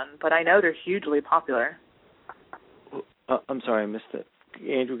read one, but I know they're hugely popular. I'm sorry, I missed it.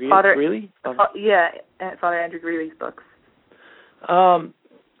 Andrew Greeley? Father Andrew Greeley's books. I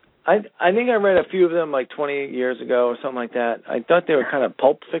think I read a few of them like 20 years ago or something like that. I thought they were kind of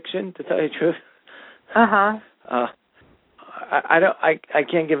pulp fiction, to tell you the truth. I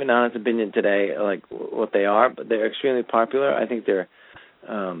can't give an honest opinion today, like what they are, but they're extremely popular. I think they're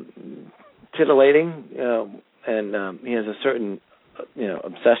titillating, and he has a certain,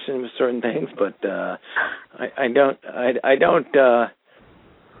 obsession with certain things. But they are what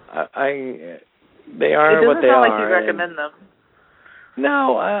they are. It doesn't sound like you recommend them.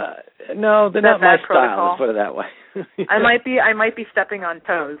 No, they're not my style. Let's put it that way. I might be stepping on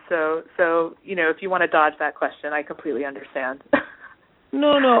toes. So if you want to dodge that question, I completely understand.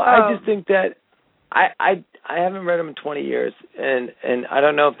 No, I just think that I haven't read them in 20 years, and I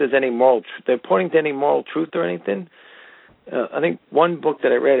don't know if there's any moral. They're pointing to any moral truth or anything. I think one book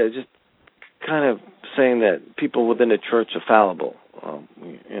that I read is just kind of saying that people within the church are fallible.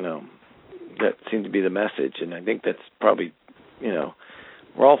 That seemed to be the message, and I think that's probably,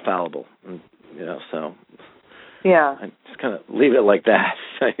 we're all fallible, so. Yeah. I just kind of leave it like that.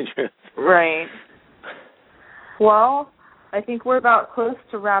 Right. Well, I think we're about close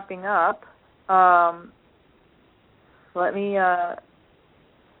to wrapping up. Let me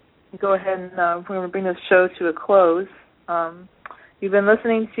go ahead and we're going to bring this show to a close. You've been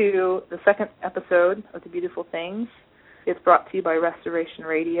listening to the second episode of The Beautiful Things. It's brought to you by Restoration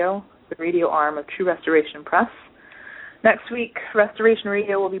Radio, the radio arm of True Restoration Press. Next week, Restoration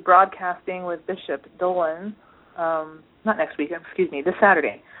Radio will be broadcasting with Bishop Dolan. Not next week, this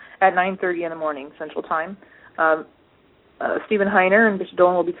Saturday at 9:30 in the morning Central Time. Stephen Heiner and Bishop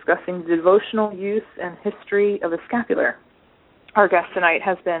Dolan will be discussing the devotional use and history of the scapular. Our guest tonight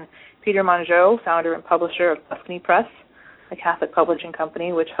has been Peter Mongeau, founder and publisher of Tuscany Press, a Catholic publishing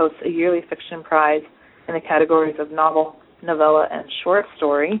company which hosts a yearly fiction prize in the categories of novel, novella, and short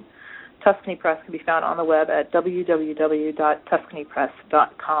story. Tuscany Press can be found on the web at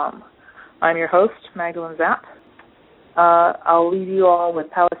www.tuscanypress.com. I'm your host, Magdalene Zapp. I'll leave you all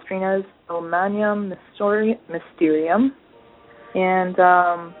with Palestrina's O Magnum Mysterium. And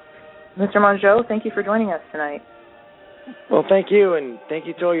Mr. Mongeau, thank you for joining us tonight. Well, thank you, and thank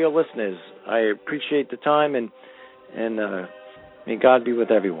you to all your listeners. I appreciate the time, and may God be with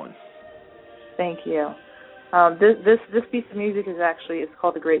everyone. Thank you. This piece of music is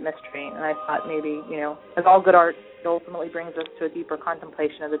called The Great Mystery, and I thought maybe, as all good art, it ultimately brings us to a deeper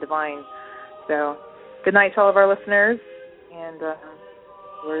contemplation of the divine. So, good night to all of our listeners, and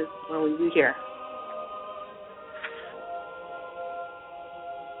we'll leave you here.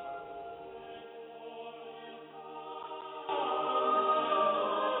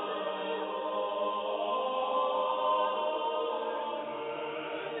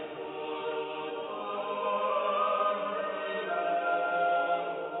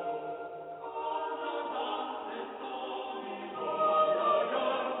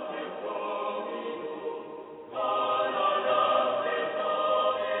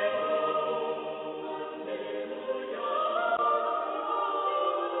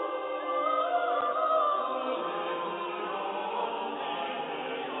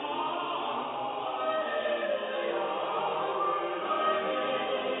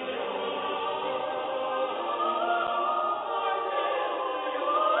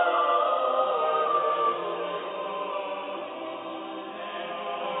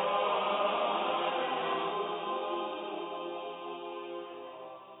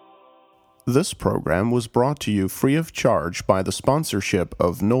 This program was brought to you free of charge by the sponsorship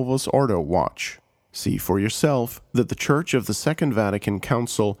of Novus Ordo Watch. See for yourself that the Church of the Second Vatican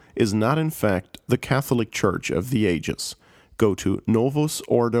Council is not in fact the Catholic Church of the ages. Go to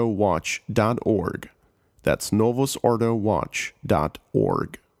novusordowatch.org. That's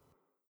novusordowatch.org.